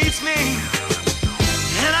you please me,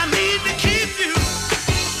 and I need to keep you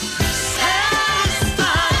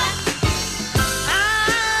satisfied.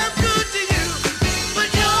 I'm good to you, but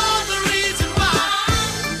you're the reason why.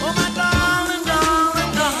 Oh, my darling,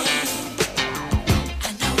 darling, darling. I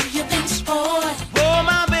know you've been spoiled. Oh,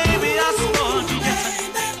 my baby, I spoiled you. Yes,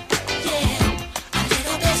 Yeah, a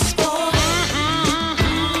little bit spoiled.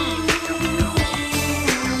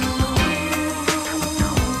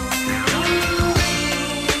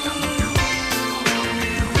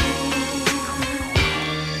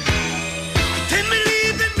 didn't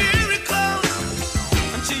believe in miracles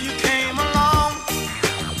until you came along.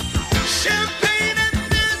 Champagne and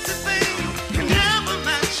fancy things can never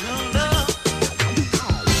match your love.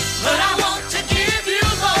 But I want to give you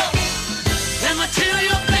more than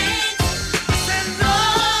material things. Said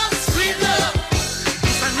love, Sweet love,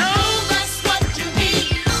 'cause I know that's what you need.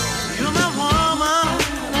 you're my woman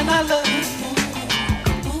and I love you.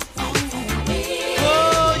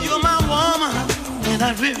 Oh, you're my woman and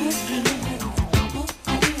I really do.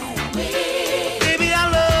 Baby, I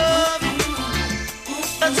love you.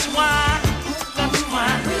 That's why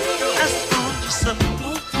I spoiled you so.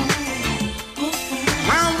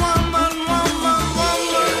 My woman, woman,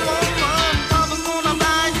 woman, woman. Papa's gonna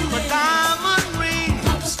buy you a diamond ring.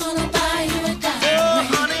 Papa's gonna buy you a Oh, diamond ring.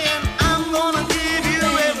 honey, and I'm gonna give you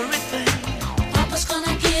everything. Papa's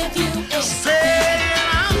gonna give you Say,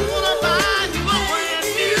 I'm gonna buy you a brand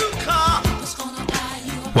new car. Papa's gonna buy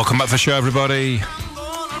you a Welcome back to the show, everybody. I'm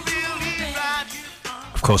gonna really ride you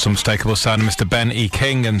far. Of course, unmistakable sound of Mr. Ben E.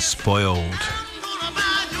 King and Spoiled. I'm gonna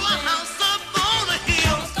buy you a house up on a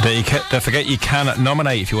hill. Don't forget you can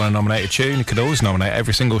nominate if you want to nominate a tune. You could always nominate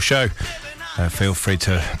every single show. Feel free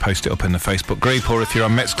to post it up in the Facebook group, or if you're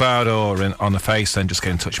on Mixcloud or on the Face, then just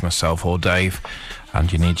get in touch with myself or Dave,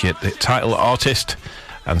 and you need the title, artist,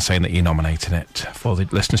 and saying that you're nominating it for the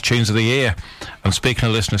Listeners' Tunes of the Year. And speaking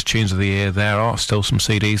of Listeners' Tunes of the Year, there are still some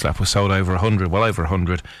CDs left. We sold over 100, well over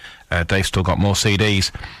 100. Dave's still got more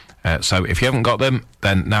CDs. So if you haven't got them,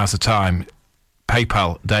 then now's the time.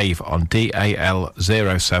 PayPal Dave on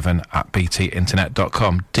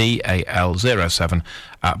DAL07@btinternet.com.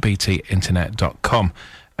 DAL07@btinternet.com.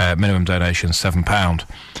 Minimum donation £7.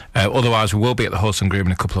 Otherwise, we will be at the Horse and Groom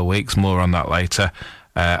in a couple of weeks. More on that later.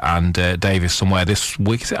 And Dave is somewhere this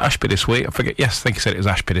week. Is it Ashby this week? I forget. Yes, I think he said it was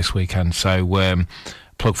Ashby this weekend. So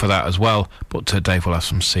plug for that as well. But Dave will have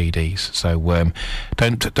some CDs. So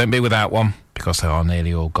don't be without one, because they are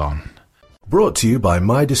nearly all gone. Brought to you by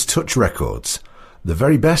Midas Touch Records. The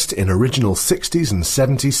very best in original 60s and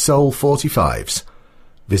 70s soul 45s.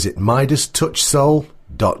 Visit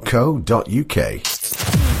midastouchsoul.co.uk.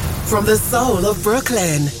 From the soul of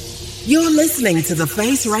Brooklyn, you're listening to The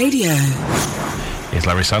Face Radio. Here's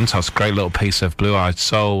Larry Santos, great little piece of blue-eyed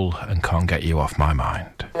soul, and Can't Get You Off My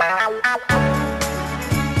Mind.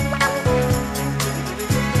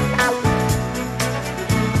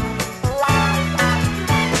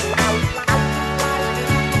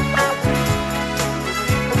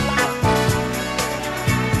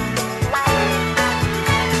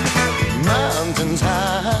 Mountains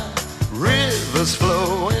high, rivers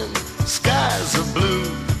flowing, skies are blue,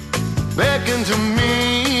 beckon to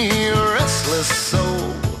me, a restless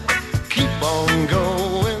soul. Keep on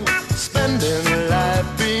going, spending life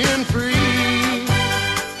being free,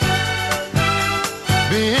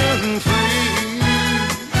 being free.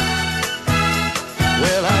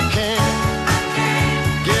 Well, I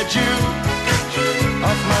can't get you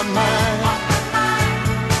off my mind.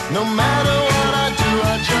 No matter what I do,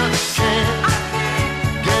 I just can't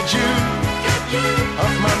get you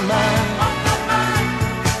off my mind.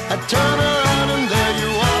 I turn around and there you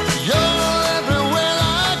are. You're everywhere I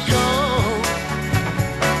go.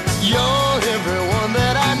 You're everyone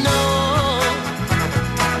that I know.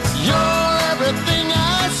 You're everything I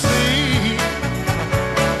see.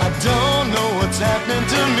 I don't know what's happening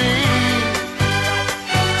to me.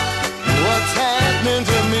 What's happening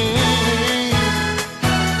to me?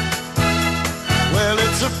 Well,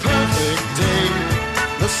 it's a perfect day.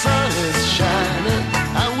 The sun is shining.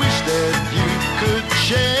 I wish that you could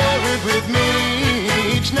share it with me.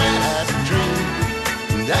 Each night I dream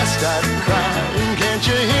and I start crying. Can't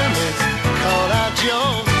you hear me call out your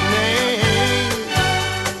name?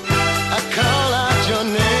 I call out your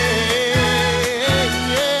name,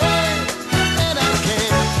 yeah. And I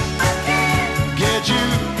can't get you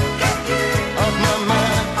off my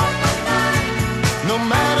mind. No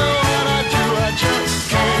matter what I do, I just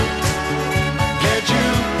can't get you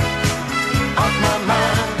off my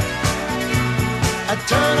mind. I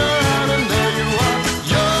turn around and there you are.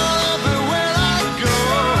 You're everywhere I go.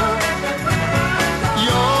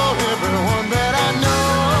 You're everyone that I know.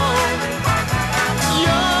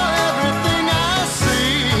 You're everything I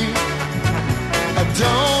see. I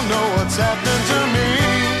don't know what's happening to me.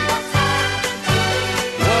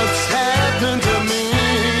 What's happening to me?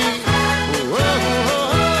 Whoa.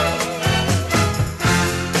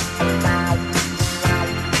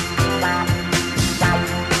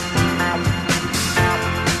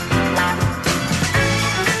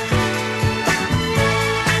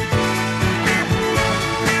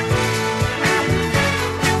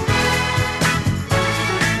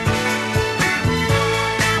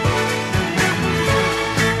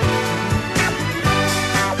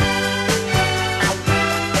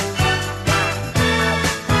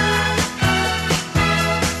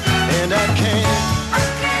 And I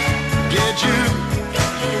can't get you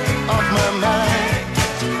off my mind.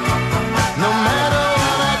 No matter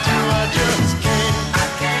what I do, I just can't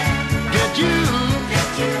get you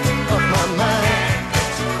off my mind.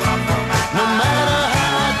 No matter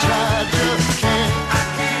how I try, I just can't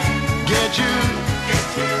get you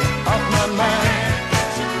off my mind.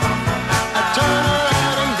 I turn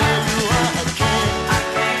around and there you are. I can't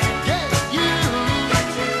get you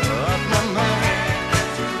off my mind.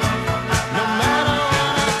 No matter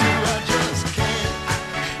what I do, I just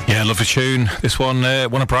can't. Yeah, lovely tune. This one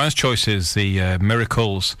of Brian's choices, the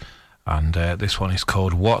Miracles, and this one is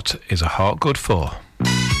called What Is a Heart Good For?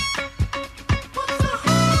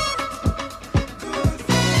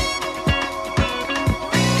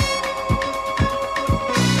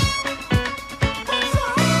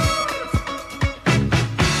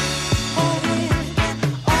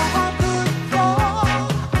 I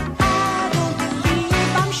don't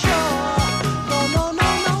believe I'm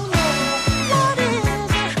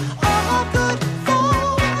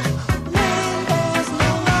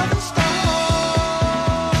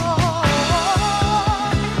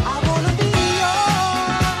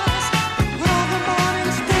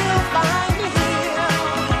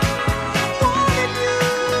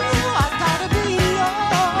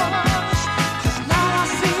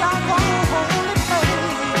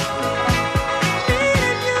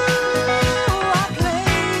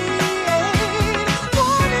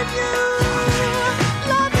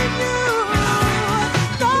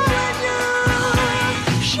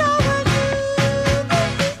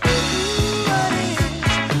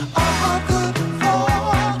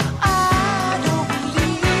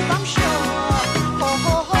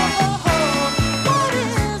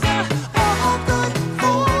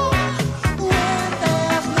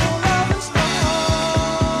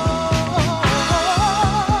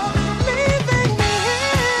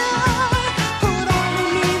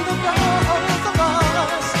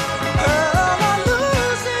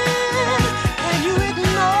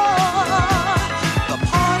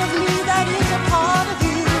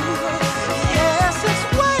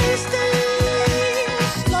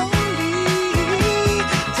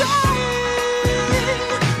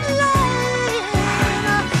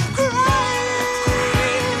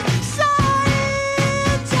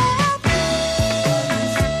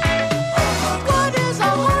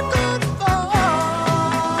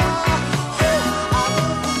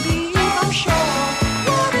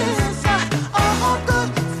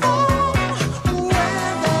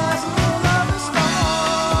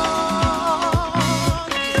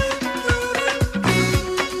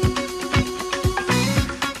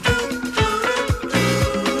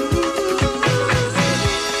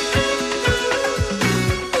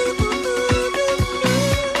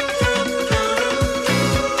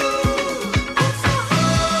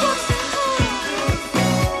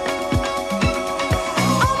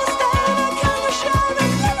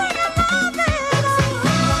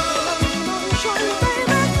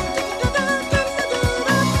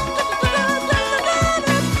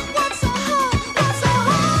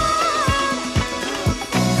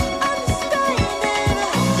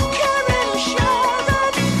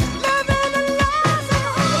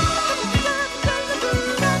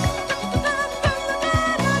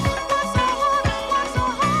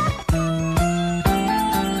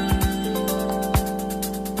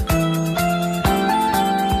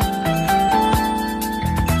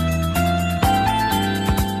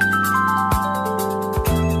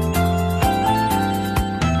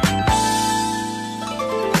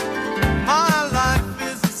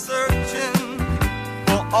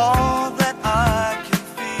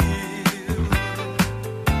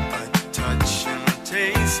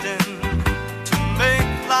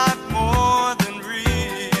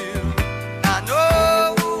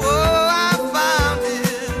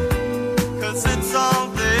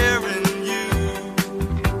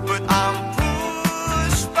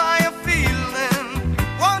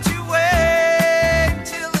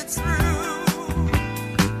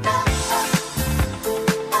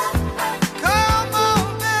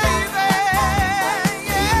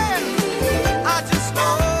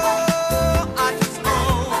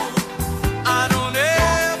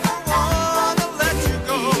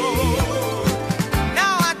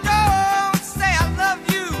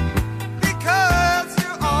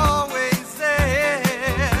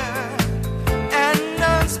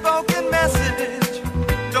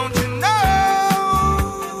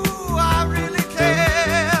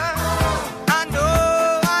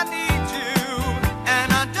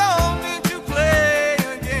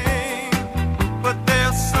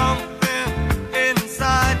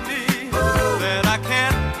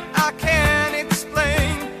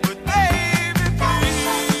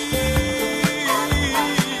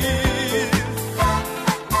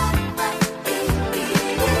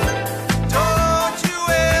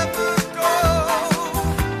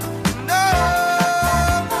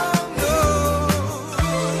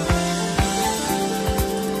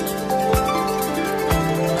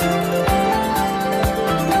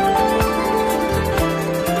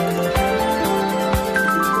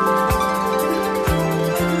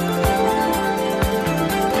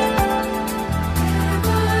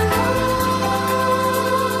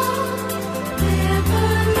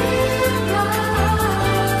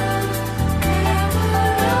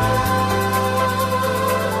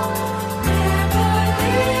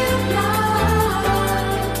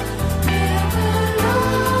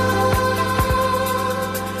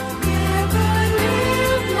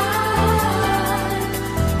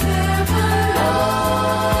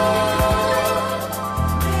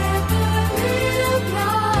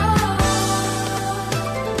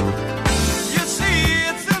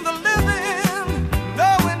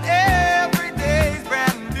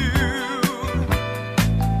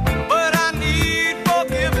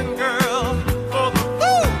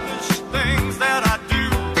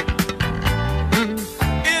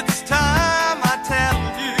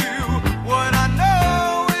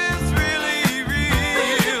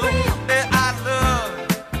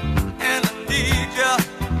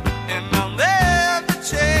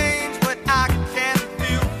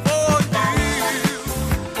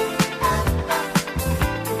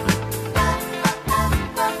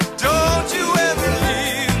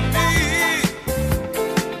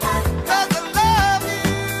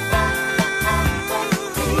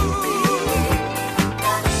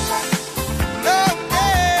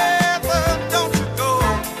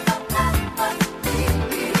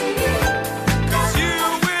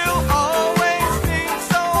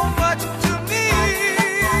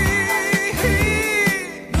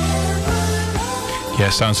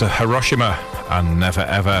Sounds of Hiroshima and Never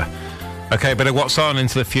Ever. Okay, bit of what's on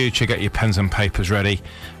into the future. Get your pens and papers ready.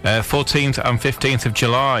 14th and 15th of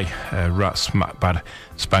July. Right smack bad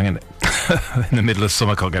spanging in the middle of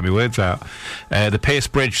summer. Can't get my words out. The Pierce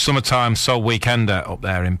Bridge Summertime Soul Weekender up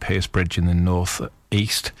there in Pierce Bridge in the north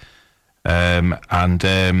east. And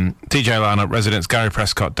DJ lineup: residents Gary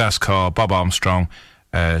Prescott, Das Carr, Bob Armstrong,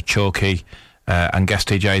 Chalky, and guest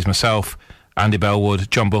DJs myself, Andy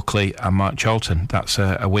Bellwood, John Buckley and Mike Charlton. That's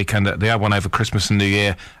a weekend. They had one over Christmas and New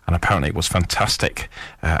Year, and apparently it was fantastic.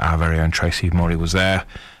 Our very own Tracy Murray was there,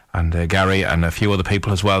 and Gary and a few other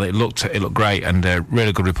people as well. It looked great, and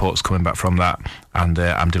really good reports coming back from that. And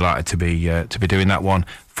I'm delighted to be doing that one,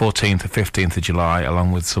 14th and 15th of July,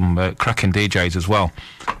 along with some cracking DJs as well.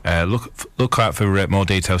 Look out for more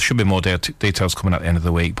details. Should be more details coming at the end of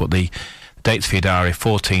the week, but the dates for your diary: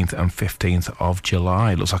 14th and 15th of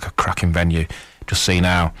July. It looks like a cracking venue. Just see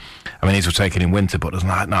now. I mean, these were taken in winter, but there's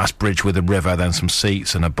a nice bridge with a river, then some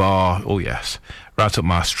seats and a bar. Oh, yes. Right up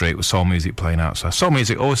my street with soul music playing outside. Soul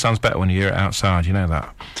music always sounds better when you hear it outside. You know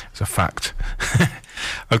that. It's a fact.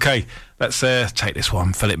 Okay, let's take this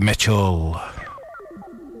one. Philip Mitchell.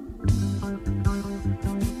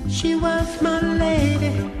 She was my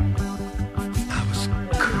lady. I was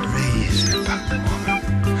crazy about the woman.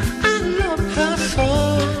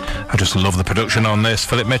 I just love the production on this.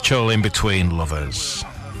 Philip Mitchell, In Between Lovers.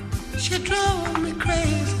 She drove me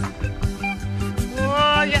crazy.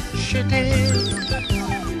 Oh, yes, she did.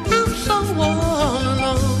 I'm so all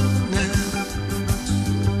alone now.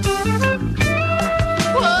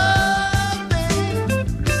 Whoa, babe.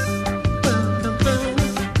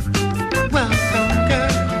 Welcome,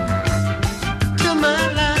 girl, to my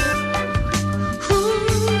life. Ooh.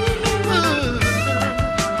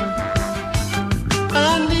 I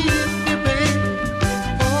need you, babe.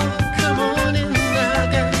 Oh, come on in now,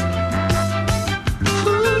 girl.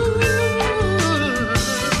 Ooh.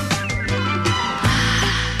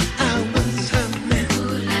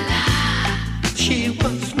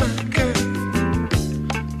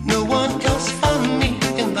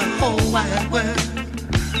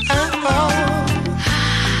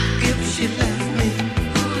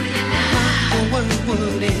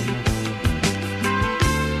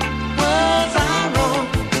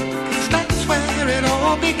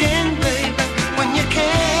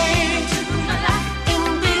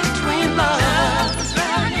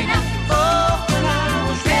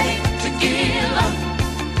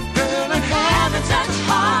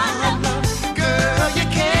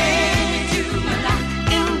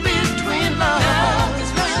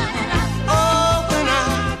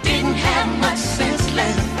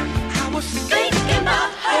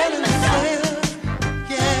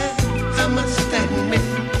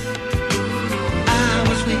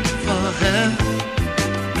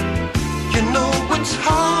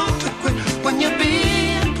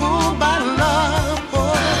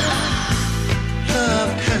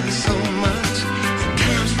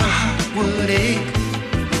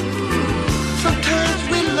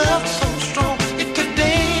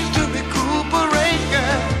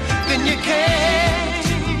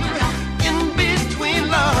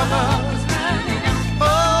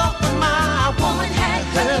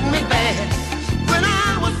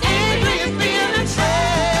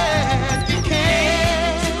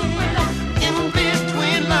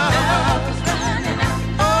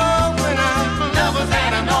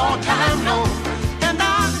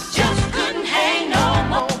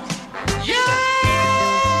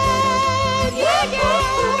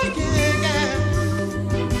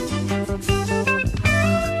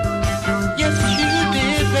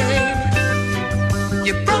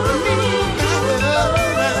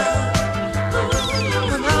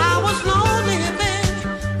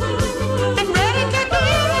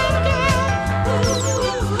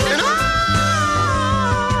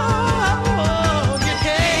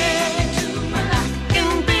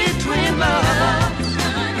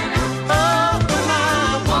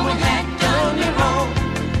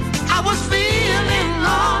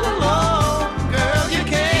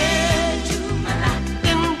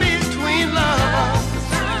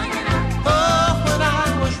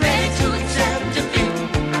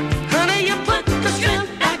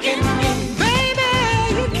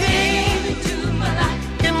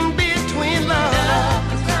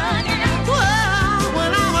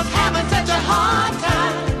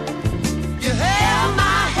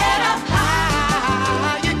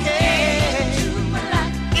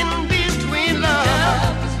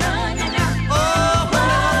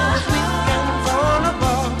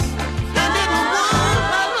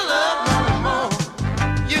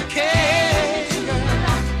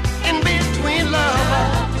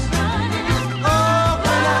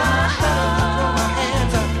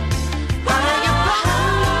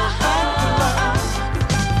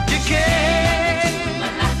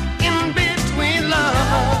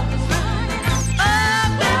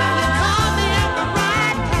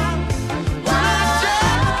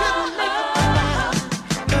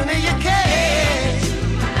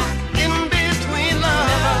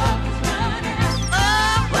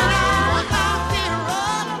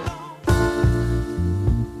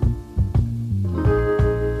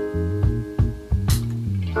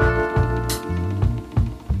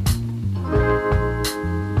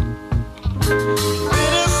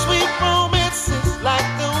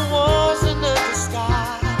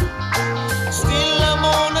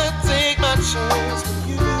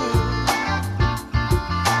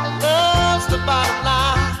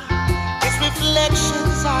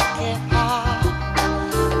 can't hide.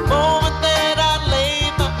 Moment that I lay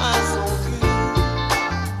my eyes on you,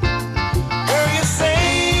 girl, you say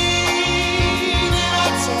that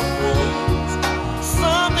I'm so praise.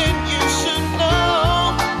 Something you should know,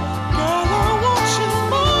 girl, I want you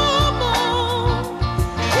more.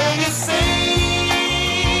 Girl, you say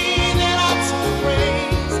that I'm so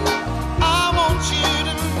praise. I want you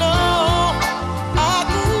to know I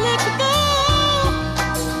can let you go.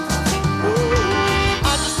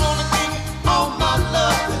 I just wanna give you all my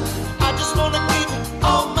love. I just wanna give you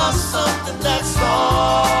all my something, that's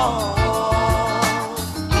all.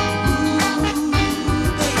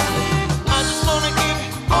 I just wanna give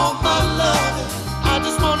you all my love. I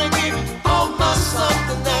just wanna give you all my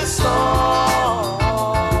something, that's all.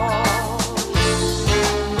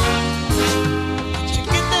 Did you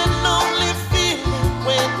get that lonely feeling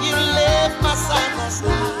when you left my side last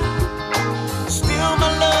night? Still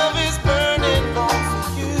my love is burning on for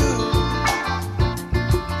you.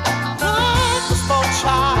 Like a small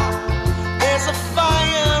child, there's a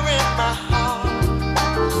fire in my heart.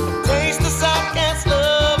 Taste the outcast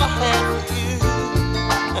love I had for you.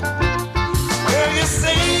 Girl, you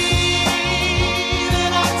say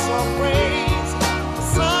that I'm so crazy.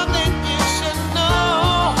 Something you should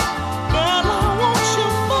know. Girl, I want you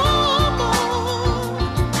more.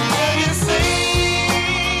 Girl, you say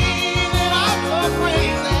that I'm so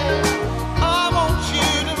crazy. I want you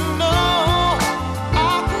to know I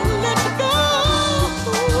can let you go.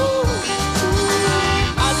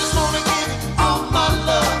 I just wanna give you all my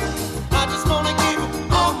love. I just wanna give you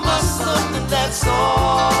all my something, that's all.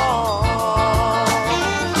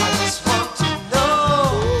 I just want to know.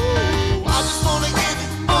 I just wanna give you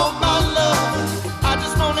all my love. I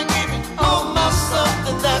just wanna give you all my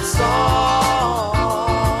something, that's all.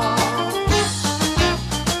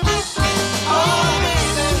 Oh,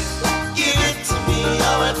 baby, give it to me.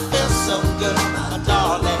 Oh, it feels so good, my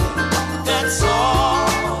darling. That's all.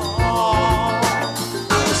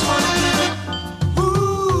 I just wanna give it.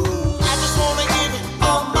 Ooh, I just wanna give it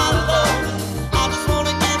all my love. I just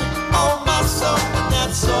wanna give it all my something,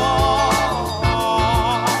 that's all.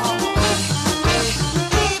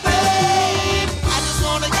 Baby, I just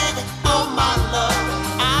wanna give it all my love.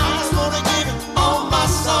 I just wanna give it all my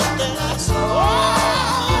something, that's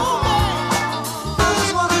all. I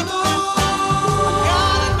just wanna know.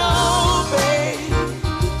 Gotta know, babe.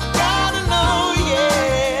 Gotta know,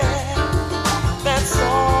 yeah. That's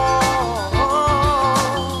all.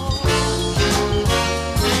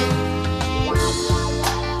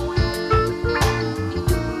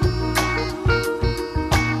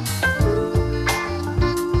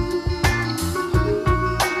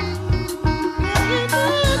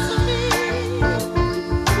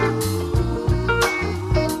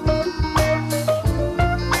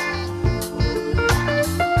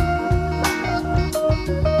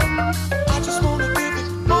 I just wanna give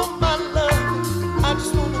it all my love. I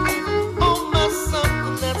just wanna give it all my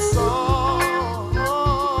something, that's all.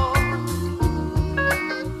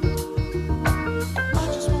 I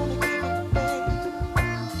just wanna give it, babe.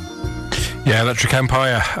 Yeah, Electric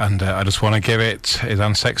Empire, and I just want to give it is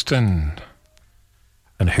Anne Sexton.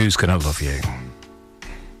 And Who's Gonna Love You?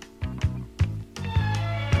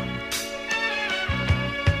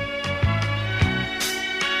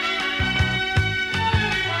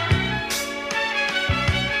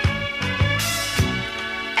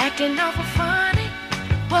 Acting awful funny,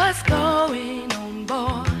 what's going on,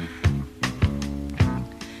 boy?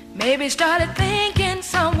 Maybe started thinking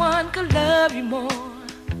someone could love you more.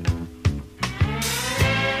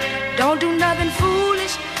 Don't do nothing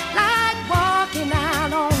foolish like walking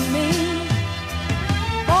out on me.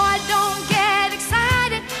 Boy, don't get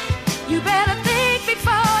excited, you better think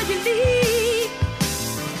before you leave.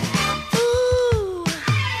 Ooh,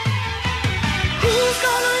 who's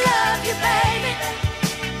gonna love you, baby,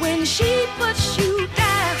 when she puts you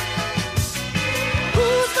down?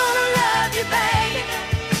 Who's gonna love you, baby,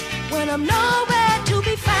 when I'm nowhere to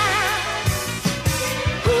be found?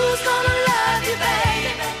 Who's gonna love you, baby?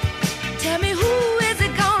 Tell me, who is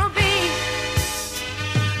it gonna be?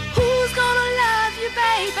 Who's gonna love you,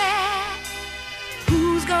 baby?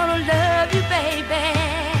 Who's gonna love you, baby?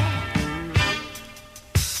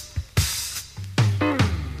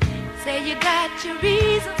 Say you got your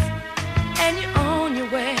reasons and you're on your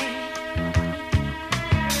way.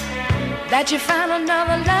 That you found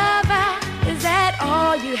another lover, is that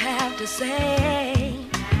all you have to say?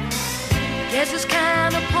 Guess it's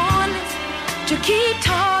kind of pointless to keep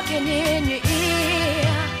talking in your ear.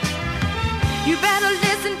 You better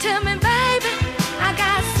listen to me, baby. I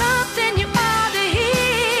got something you ought to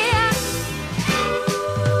hear.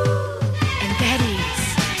 And that is,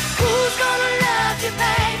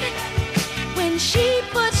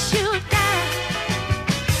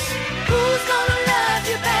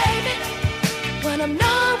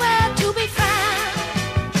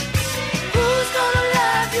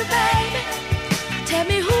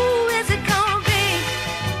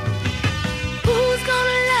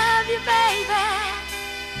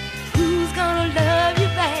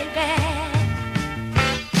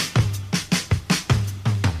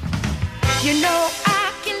 You know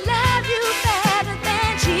I can love you better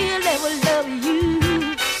than she'll ever love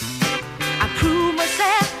you. I prove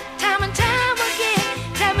myself time and time again.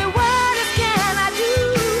 Tell me what else can I do?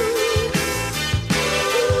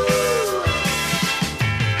 Ooh.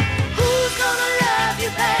 Who's gonna love you,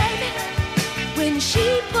 baby, when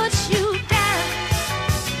she puts you down?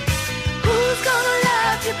 Who's gonna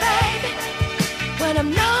love you, baby, when I'm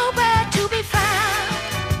nowhere to be found?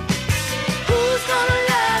 Who's gonna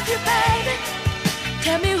love you, baby?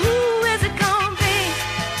 Tell me, who is it gonna be?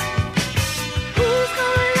 Who's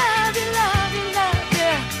gonna love you, love you, love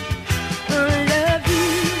you, love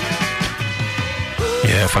you?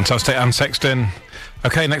 Yeah, fantastic. Anne Sexton.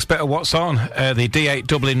 Okay, next bit of What's On. The D8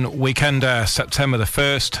 Dublin Weekender, September the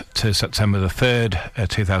 1st to September the 3rd,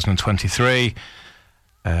 2023.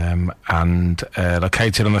 And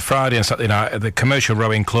located on the Friday and Saturday night at the Commercial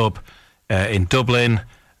Rowing Club in Dublin.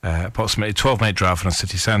 Approximately 12-minute drive from the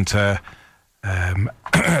city centre.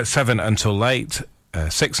 7 until late,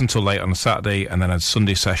 6 until late on a Saturday, and then a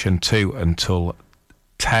Sunday session 2 until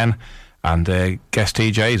 10. And guest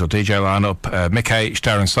DJs or DJ lineup: Mick H,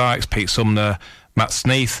 Darren Sykes, Pete Sumner, Matt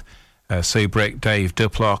Sneath, Sue Brick, Dave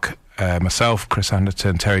Duplock, myself, Chris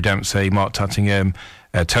Anderton, Terry Dempsey, Mark Tattingham,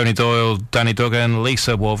 Tony Doyle, Danny Duggan,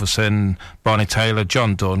 Lisa Wolverson, Barney Taylor,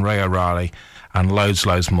 John Dunn, Ray O'Reilly, and loads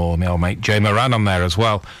more. My old mate Jay Moran on there as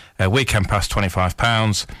well. Weekend pass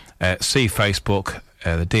 £25. See Facebook,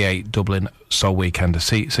 the D8 Dublin Soul Weekend.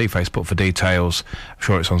 See Facebook for details. I'm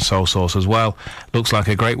sure it's on Soul Source as well. Looks like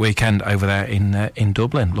a great weekend over there in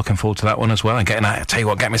Dublin. Looking forward to that one as well. And getting out, I tell you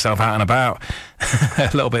what, get myself out and about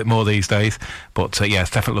a little bit more these days. But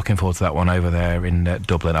yes, definitely looking forward to that one over there in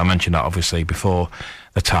Dublin. I mentioned that obviously before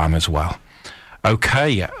the time as well.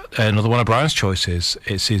 Okay, another one of Brian's choices.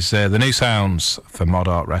 It's his the new sounds for Mod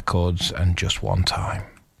Art Records and Just One Time.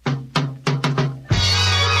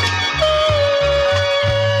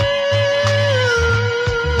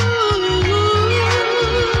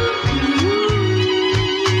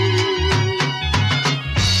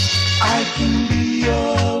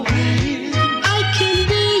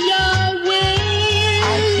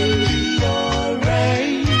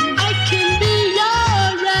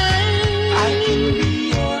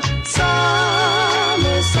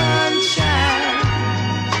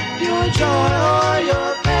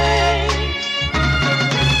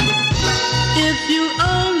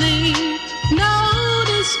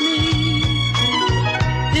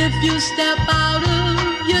 Step out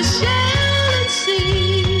of your shell and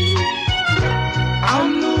see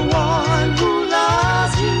I'm the one who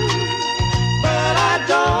loves you, but I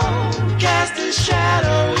don't cast a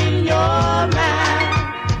shadow in your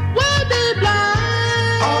mind. We'll be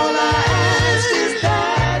blind. All I ask is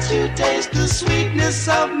that you taste the sweetness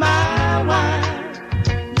of my wine.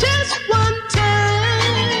 Just one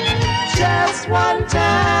time. Just one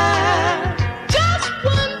time. Just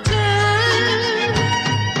one time.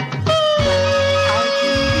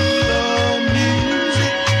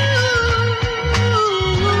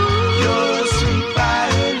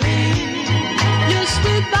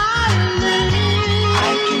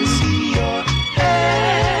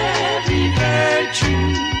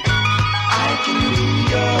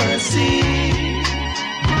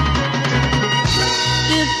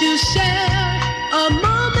 If you share a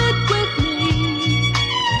moment with me,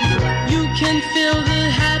 you can feel the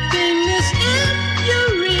happiness if you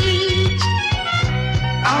reach.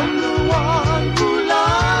 I'm the one who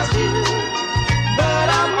loves you, but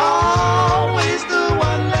I'm always the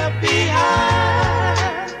one left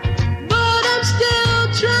behind. But I'm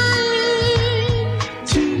still trying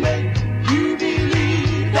to make you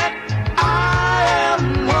believe that I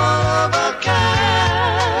am one of a kind.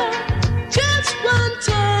 Just one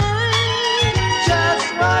time. Just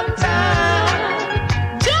one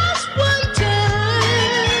time. Just one time.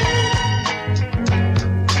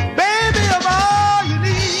 Baby, I'm all you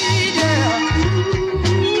need, yeah.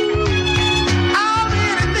 I'll be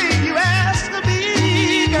anything you ask of me,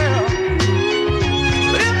 girl.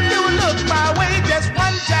 But if you would look my way just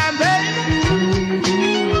one time, baby.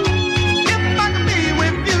 If I could be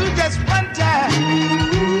with you just one time.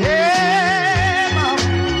 Yeah, mama,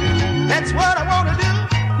 that's what I want to do.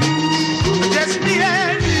 Just me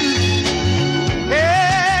and you.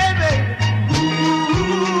 Yeah, baby.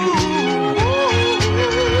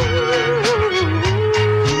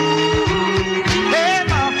 Yeah,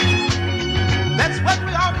 mama, that's what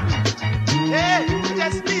we ought to do. Yeah,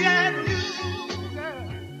 just me and you, girl.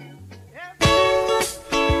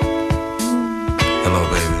 Hello,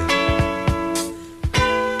 baby.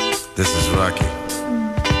 This is Rocky.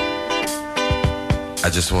 I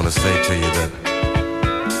just want to say to you that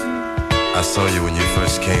I saw you when you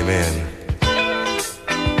first came in,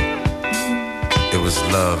 It was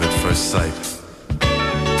love at first sight.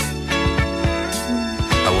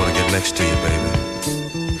 I want to get next to you, baby.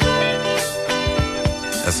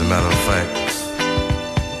 As a matter of fact,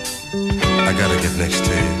 I gotta get next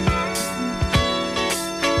to you.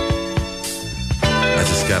 I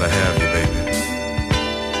just gotta have you, baby.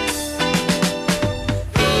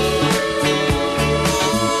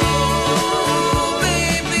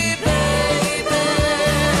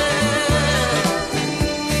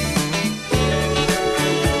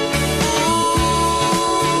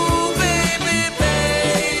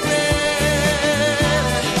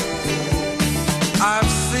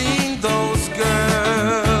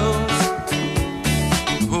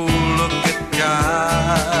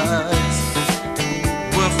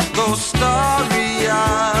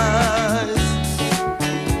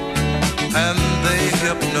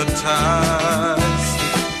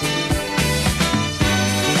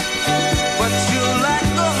 But you like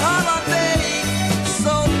the holiday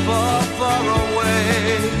so far, far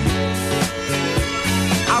away.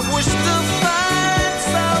 I wish to find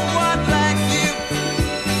someone like you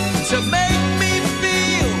to make me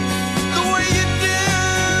feel the way you do.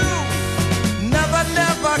 Never,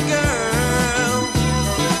 never, girl,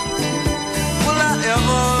 will I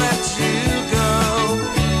ever let you go.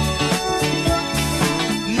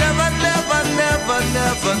 Never, never, never,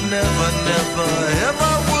 never, never, never,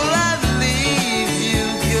 ever will I leave you,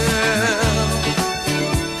 girl.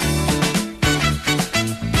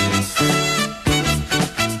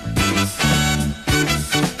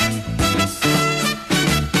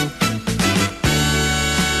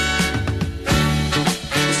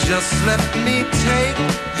 Just let me take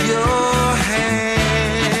your hand.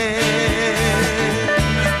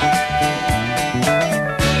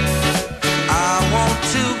 I want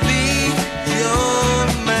to be your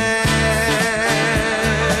man.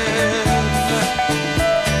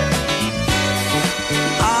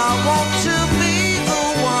 I want to be the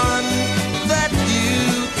one that you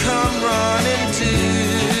come running to.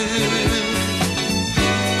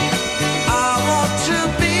 I want to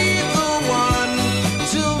be the one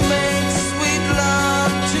to make sweet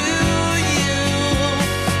love to you.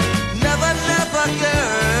 Never, never,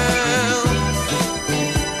 girl,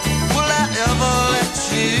 will I ever let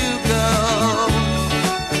you go.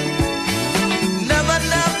 Never,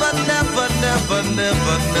 never, never, never,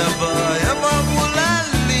 never, never, ever will I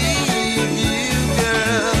leave you,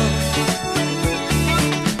 girl.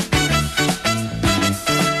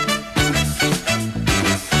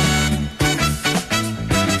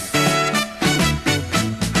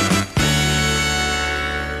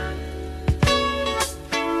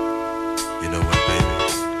 You know what, baby?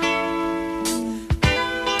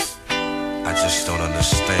 I just don't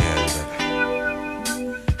understand that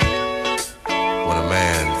when a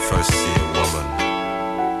man first see a woman.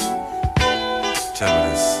 Tell me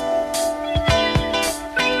this.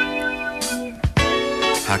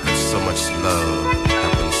 How could so much love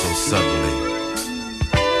happen so suddenly?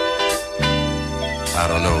 I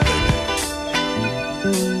don't know, baby.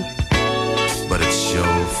 But it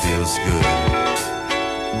sure feels good.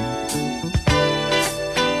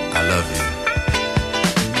 I love you.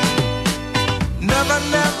 Never,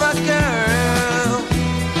 never, girl,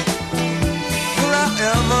 will I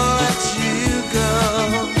ever let you go.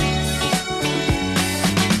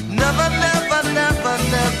 Never, never, never,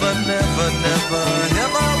 never, never, never,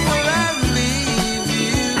 ever will I leave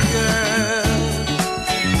you, girl.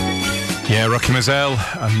 Yeah, Rocky Mazel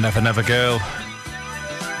and Never Never Girl.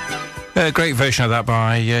 A great version of that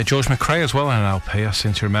by George McRae as well on an LP, I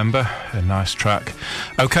seem to remember. A nice track.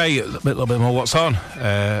 Okay, a little bit more what's on.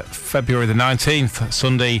 February the 19th,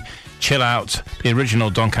 Sunday Chill Out, the original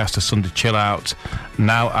Doncaster Sunday Chill Out,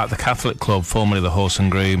 now at the Catholic Club, formerly the Horse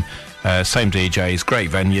and Groom. Same DJs, great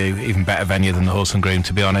venue, even better venue than the Horse and Groom,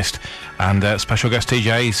 to be honest. And special guest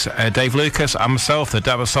DJs, Dave Lucas and myself, the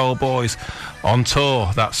Dabba Soul Boys, on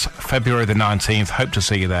tour. That's February the 19th. Hope to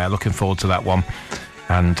see you there. Looking forward to that one.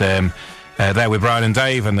 And there with Brian and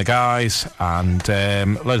Dave and the guys, and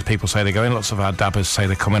loads of people say they're going. Lots of our dabbers say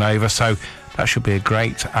they're coming over, so that should be a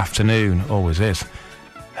great afternoon. Always is.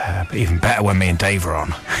 But even better when me and Dave are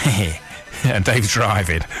on. And Dave's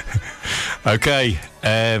driving. Okay,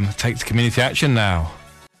 take to community action now.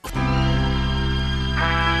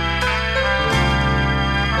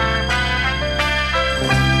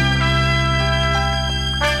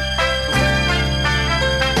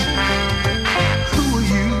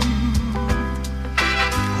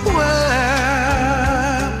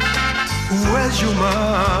 Where's your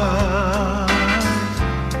mind?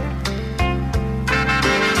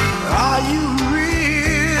 Are you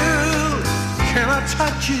real? Can I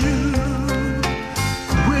touch you?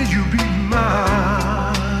 Will you be mine?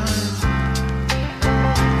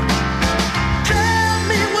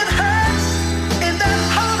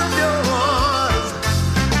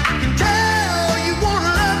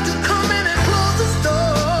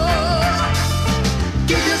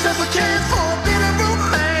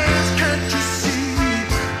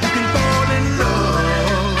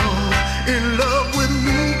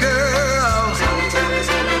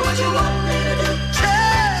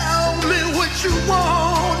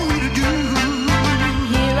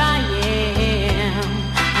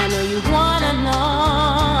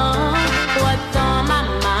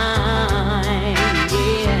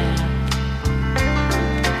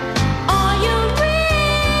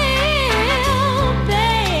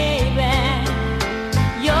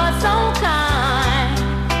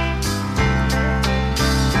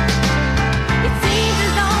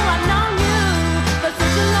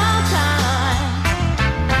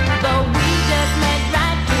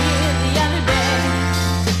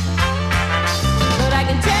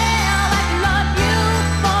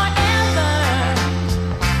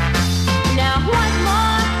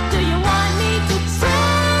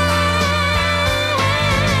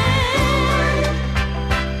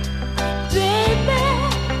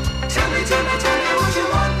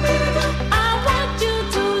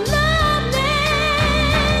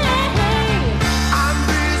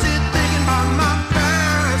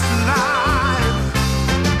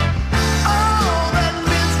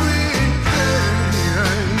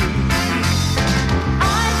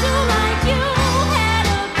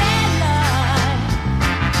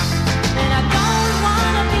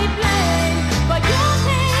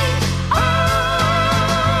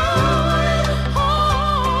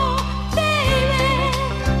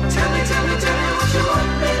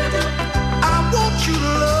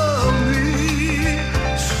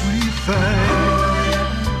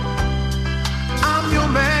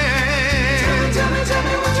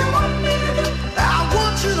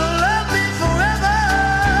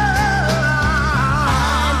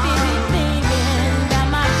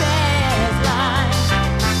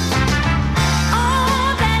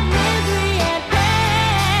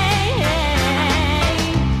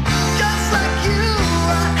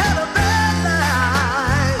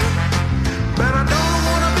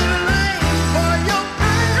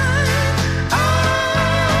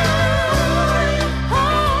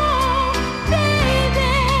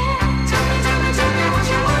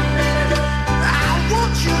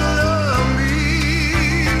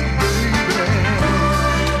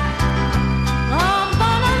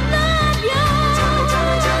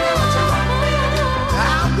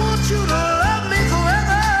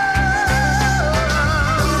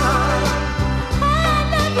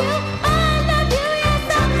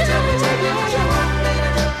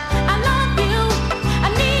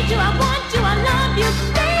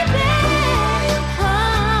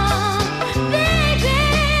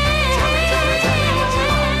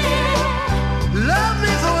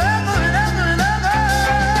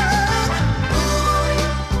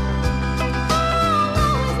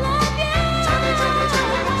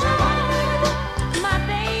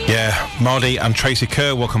 Mardy and Tracy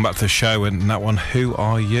Kerr, welcome back to the show. And that one, Who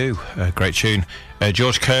Are You? Great tune.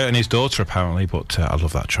 George Kerr and his daughter, apparently, but I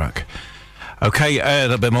love that track. Okay, a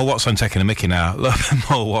little bit more What's On, taking a mickey now. A little bit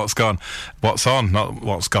more What's Gone. What's On, not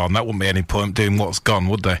What's Gone. That wouldn't be any point doing What's Gone,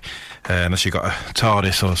 would they? Unless you got a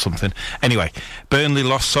TARDIS or something. Anyway, Burnley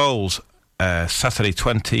Lost Souls, Sunday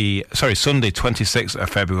 26th of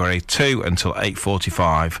February, 2 until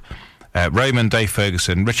 8:45. Raymond, Dave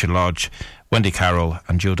Ferguson, Richard Lodge, Wendy Carroll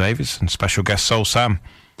and Jill Davis, and special guest Soul Sam.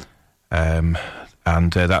 And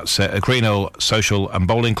that's a Greenhill Social and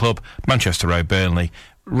Bowling Club, Manchester Road, Burnley,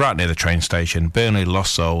 right near the train station. Burnley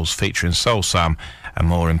Lost Souls, featuring Soul Sam and,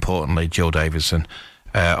 more importantly, Jill Davison,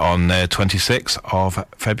 on 26th of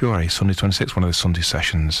February, Sunday 26th, one of the Sunday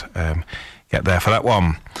sessions. Get there for that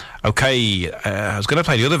one. Okay, I was going to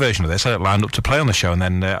play the other version of this. I had it lined up to play on the show, and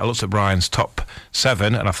then I looked at Brian's top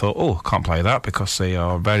 7, and I thought, oh, can't play that because they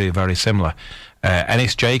are very, very similar.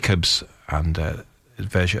 Ennis Jacobs and their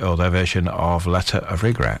version of Letter of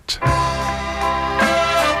Regret.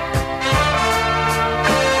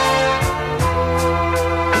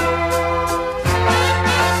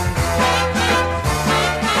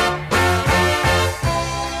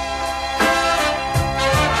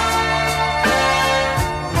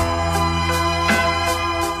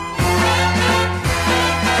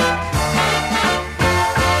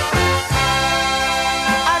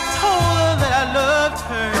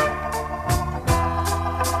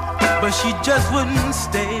 She just wouldn't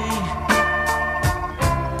stay.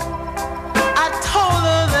 I told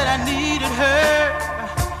her that I needed her,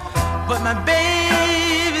 but my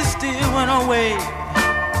baby still went away.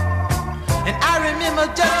 And I remember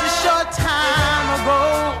just a short time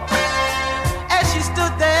ago, as she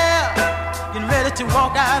stood there, getting ready to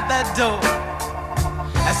walk out that door,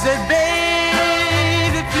 I said,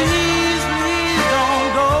 baby, please, please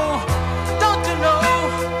don't go. Don't you know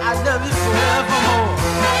I love you forevermore?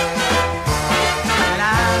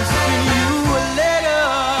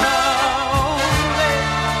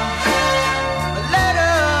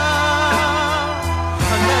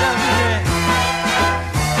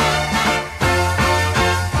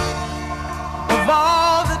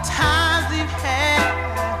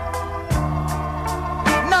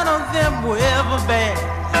 Bad.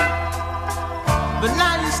 But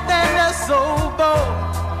now you stand there so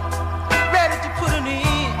bold, ready to put an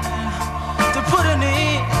end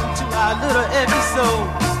to our little episode.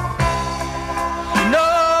 No,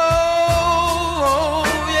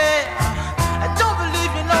 yeah, I don't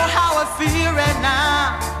believe you know how I feel right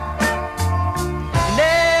now. And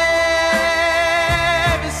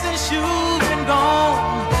ever since you've been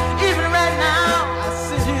gone, even right now, I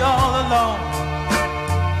sit here all alone.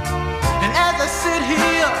 I sit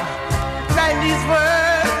here, writing these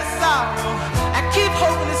words of sorrow. I keep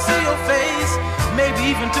hoping to see your face, maybe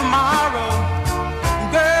even tomorrow.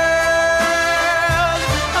 Girl,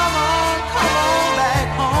 come on back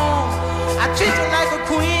home. I treat you like a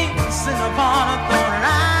queen, sitting upon a throne, and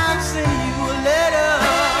I'm sending you a letter.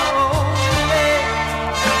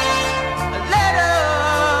 A letter.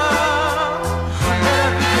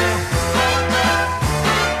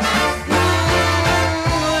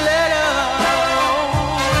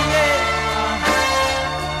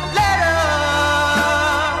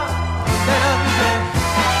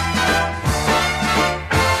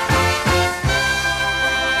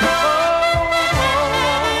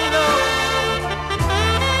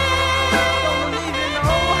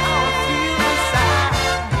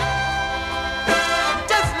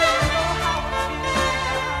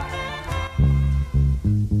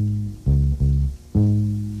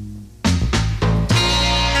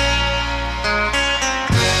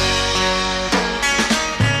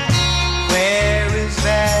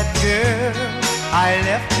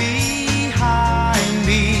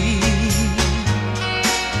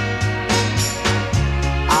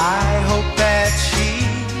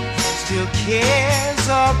 Cares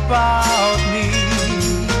about me.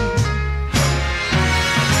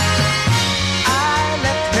 I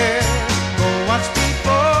left her go once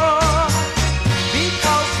before,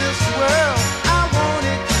 because this world I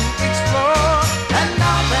wanted to explore. And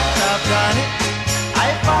now that I've done it, I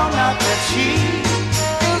found out that she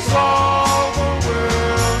is all the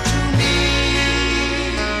world to me.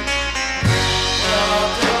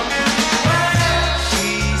 She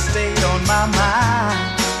stayed on my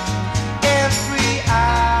mind every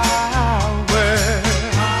hour.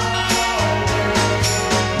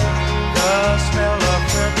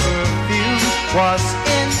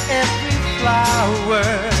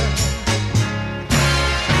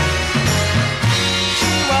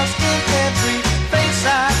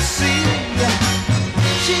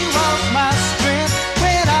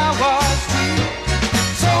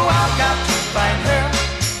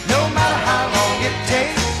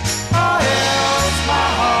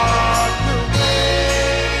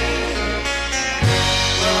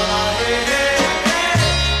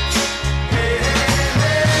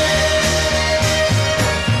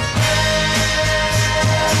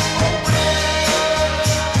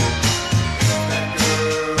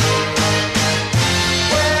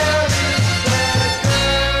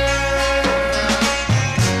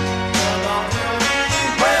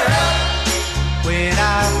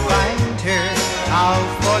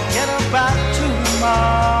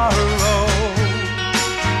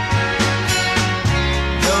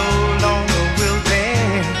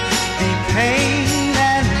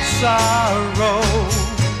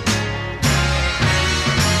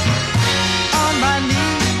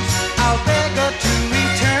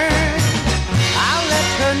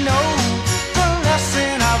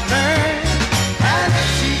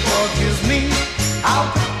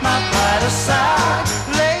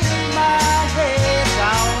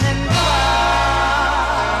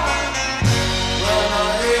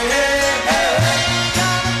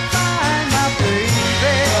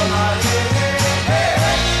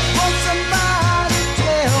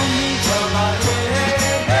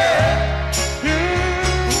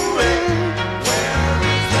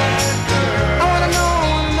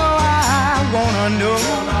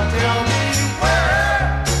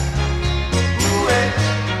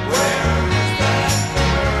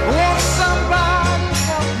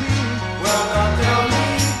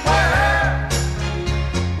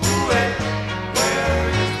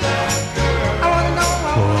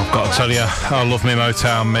 tell you, I love me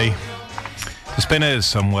Motown, me. The Spinners,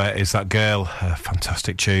 Somewhere Is That Girl, a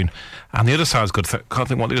fantastic tune. And the other side's good. Can't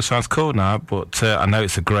think what the other side's called now, but I know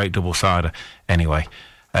it's a great double-sider. Anyway,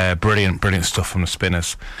 brilliant stuff from the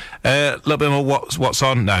Spinners. A little bit more what's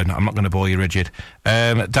on. No, I'm not going to bore you, Rigid.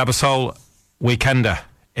 Dabasol Weekender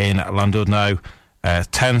in Llandudno,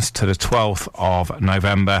 10th to the 12th of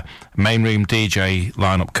November. Main room DJ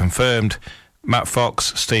lineup confirmed. Matt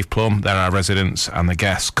Fox, Steve Plum, they're our residents, and the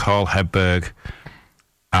guests, Carl Hedberg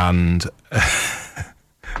and...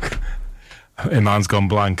 mine's gone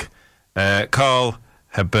blank. Carl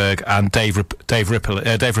Hedberg and Dave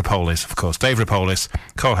Rapolis, of course. Dave Rapolis,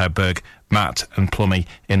 Carl Hedberg, Matt and Plummy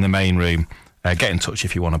in the main room. Get in touch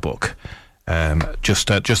if you want to book.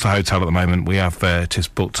 Just a hotel at the moment. We have it is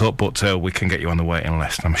booked up, but we can get you on the waiting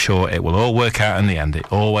list. I'm sure it will all work out in the end.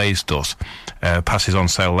 It always does. Passes on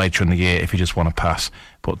sale later in the year if you just want to pass.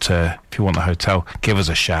 But if you want the hotel, give us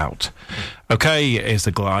a shout. Okay, here's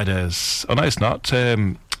the Gliders. Oh no, it's not.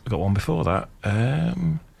 I've got one before that.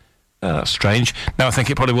 That's strange. No, I think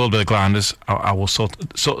it probably will be the Gliders. I will sort.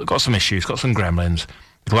 Got some issues. Got some gremlins.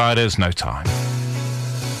 The Gliders, No Time.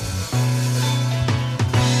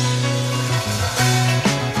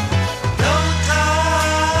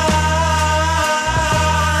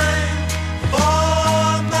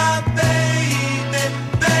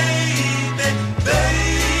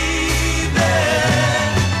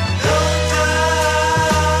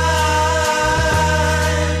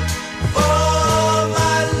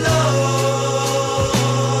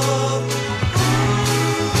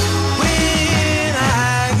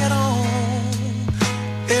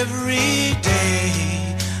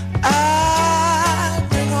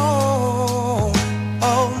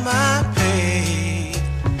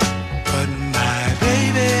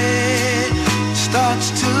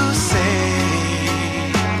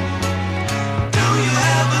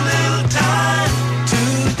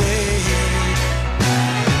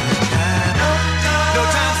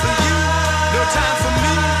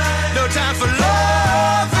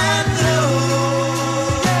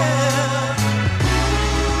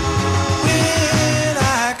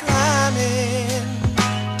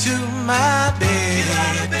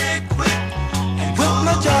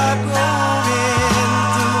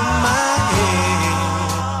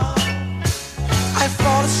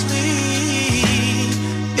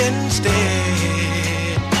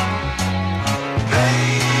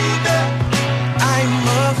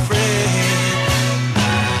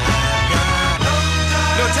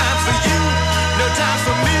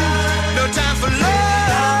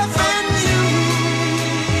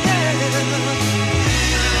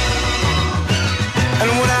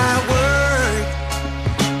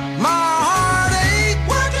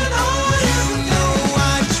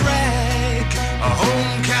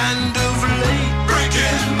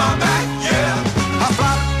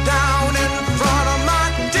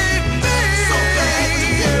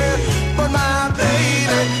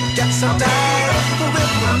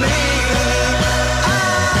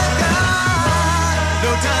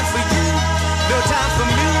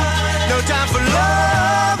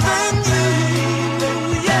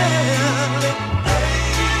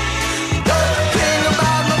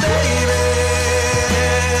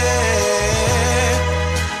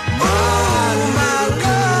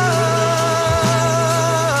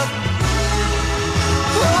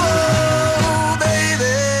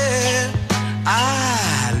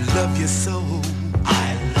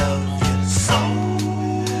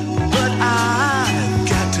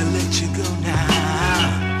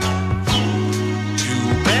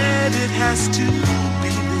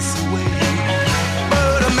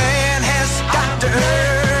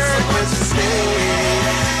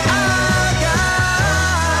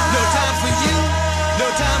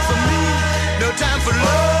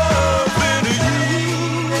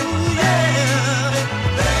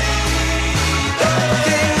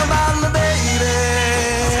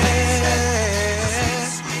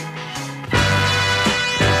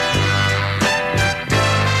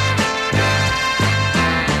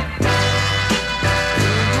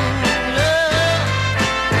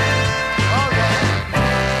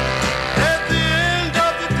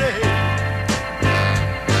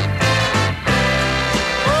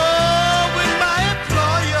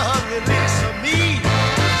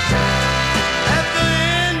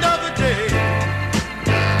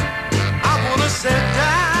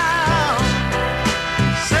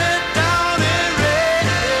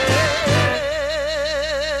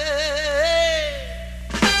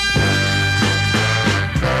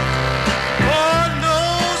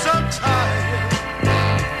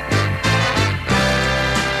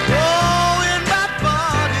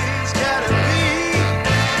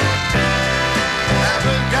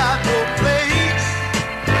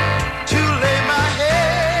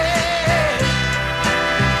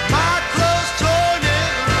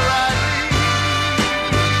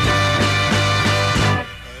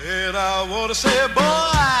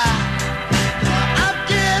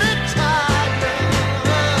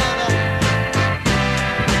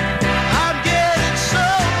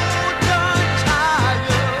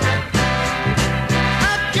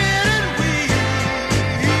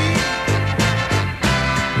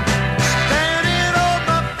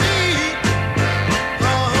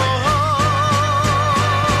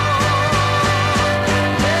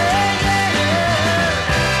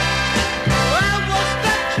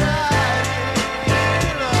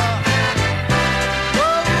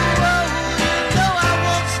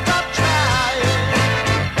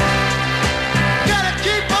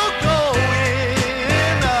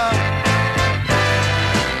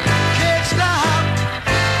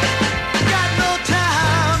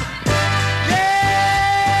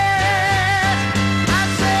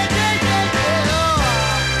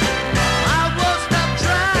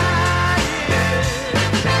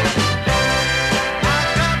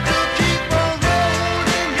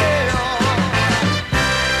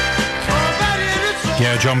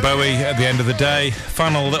 John Bowie at the end of the day.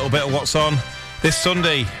 Final little bit of what's on this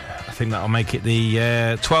Sunday. I think that'll make it the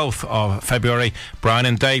 12th of February. Brian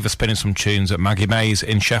and Dave are spinning some tunes at Maggie Mays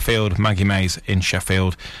in Sheffield. Maggie Mays in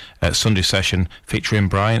Sheffield. Sunday session featuring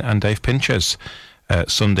Brian and Dave Pinchers.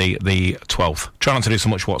 Sunday the 12th. Try not to do so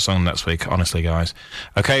much what's on next week, honestly, guys.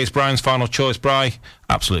 Okay, it's Brian's final choice. Bri,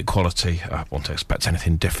 absolute quality. I won't expect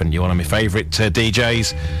anything different. You're one of my favourite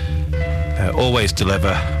DJs. Always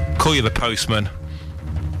deliver. Call you the postman.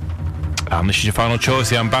 And this is your final choice,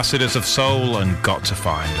 the Ambassadors of Soul and Got to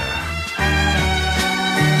Find Her.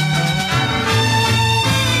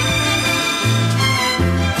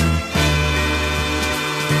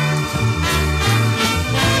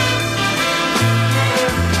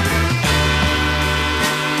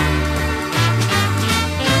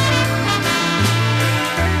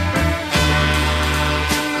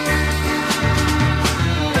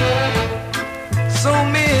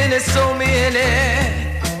 So many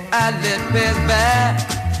I let pass by,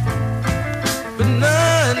 but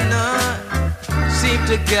none seem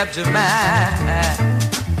to capture my eye.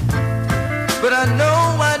 But I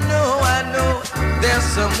know there's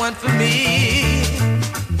someone for me,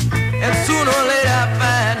 and sooner or later I'll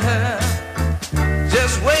find her.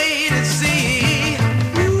 Just wait and see.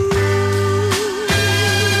 Ooh,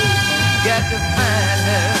 got to find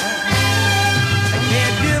her. I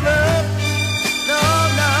can't give up.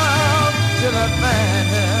 Till I find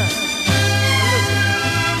her.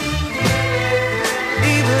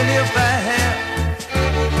 Even if I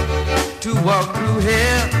have to walk through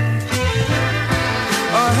hell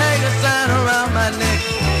or hang a sign around my neck,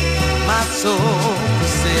 my soul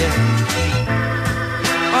said,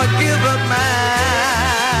 or give up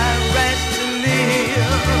my rights to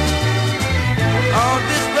live. All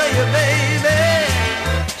this for you, baby,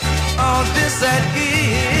 all this I give.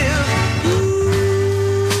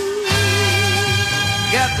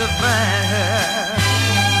 Got to find her.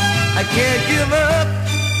 I can't give up,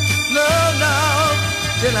 no,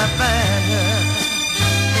 till I find her.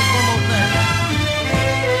 One more thing.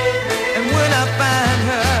 And when I find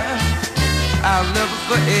her, I'll love her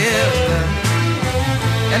forever.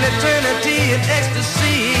 An eternity in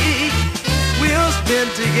ecstasy we'll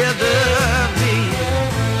spend together, me.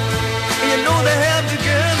 And you know the happy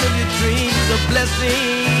girl of your dreams is a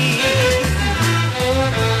blessing.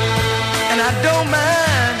 And I don't mind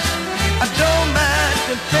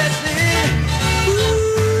confessing.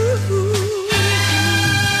 Ooh,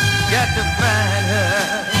 got to find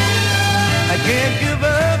her. I can't give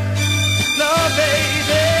up, no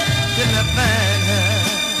baby, till I find her.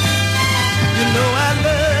 You know I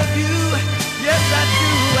love you, yes I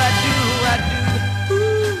do.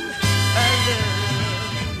 Ooh, I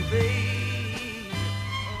love you,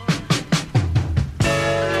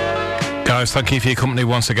 baby. Guys, thank you for your company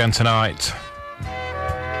once again tonight.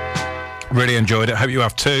 Really enjoyed it. Hope you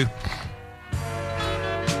have too.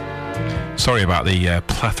 Sorry about the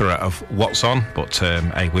plethora of what's on, but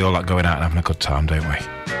hey, we all like going out and having a good time, don't we?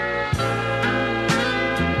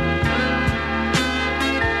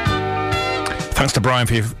 Thanks to Brian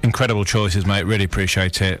for your incredible choices, mate. Really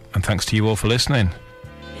appreciate it. And thanks to you all for listening.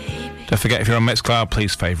 Don't forget, if you're on Mixcloud,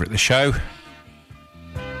 please favourite the show.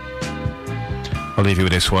 I'll leave you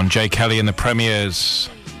with this one. Jay Kelly and the Premiers.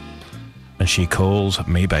 And She Calls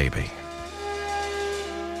Me Baby.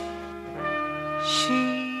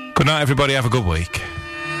 Good night, everybody. Have a good week.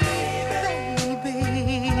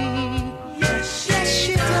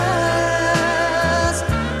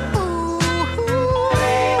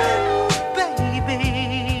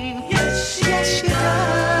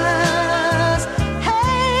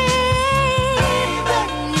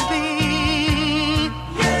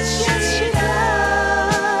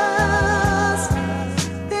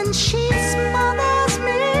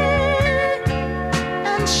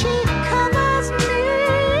 She covers me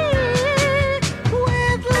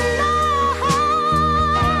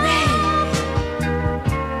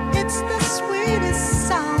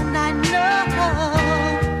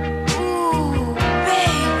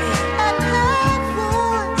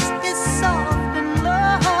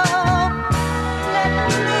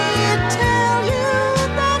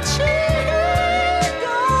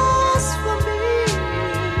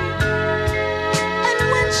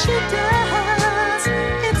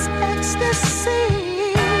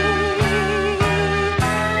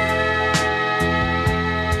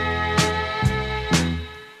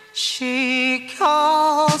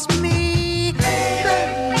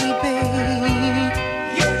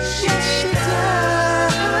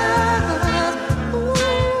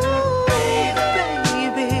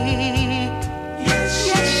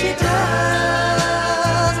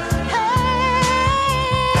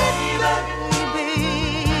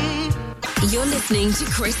listening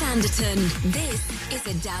to Chris Anderton. This is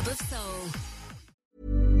A Dab of Soul.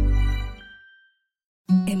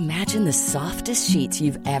 Imagine the softest sheets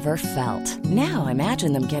you've ever felt. Now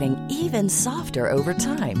imagine them getting even softer over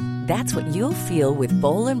time. That's what you'll feel with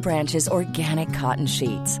Boll & Branch's organic cotton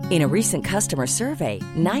sheets. In a recent customer survey,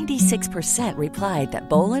 96% replied that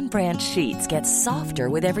Boll & Branch sheets get softer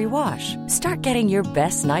with every wash. Start getting your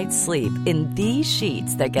best night's sleep in these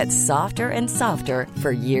sheets that get softer and softer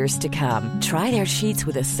for years to come. Try their sheets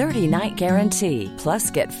with a 30-night guarantee.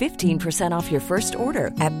 Plus, get 15% off your first order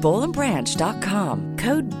at bollandbranch.com.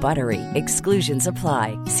 Code BUTTERY. Exclusions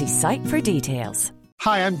apply. See site for details.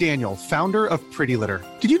 Hi, I'm Daniel, founder of Pretty Litter.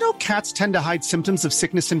 Did you know cats tend to hide symptoms of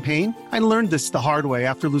sickness and pain? I learned this the hard way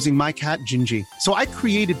after losing my cat, Gingy. So I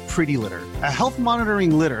created Pretty Litter, a health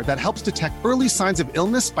monitoring litter that helps detect early signs of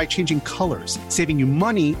illness by changing colors, saving you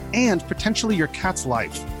money and potentially your cat's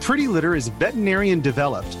life. Pretty Litter is veterinarian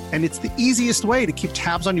developed, and it's the easiest way to keep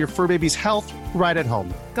tabs on your fur baby's health right at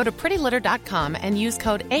home. Go to prettylitter.com and use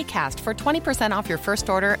code ACAST for 20% off your first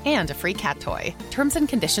order and a free cat toy. Terms and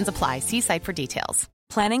conditions apply. See site for details.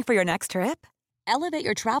 Planning for your next trip? Elevate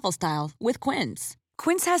your travel style with Quince.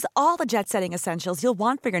 Quince has all the jet-setting essentials you'll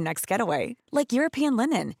want for your next getaway, like European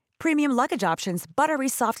linen, premium luggage options, buttery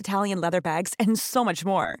soft Italian leather bags, and so much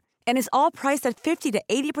more. And is all priced at 50 to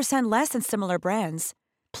 80% less than similar brands.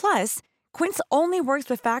 Plus, Quince only works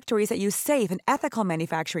with factories that use safe and ethical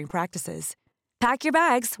manufacturing practices. Pack your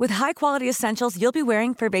bags with high-quality essentials you'll be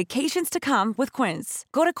wearing for vacations to come with Quince.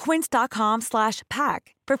 Go to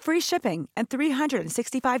quince.com/pack for free shipping and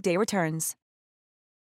 365-day returns.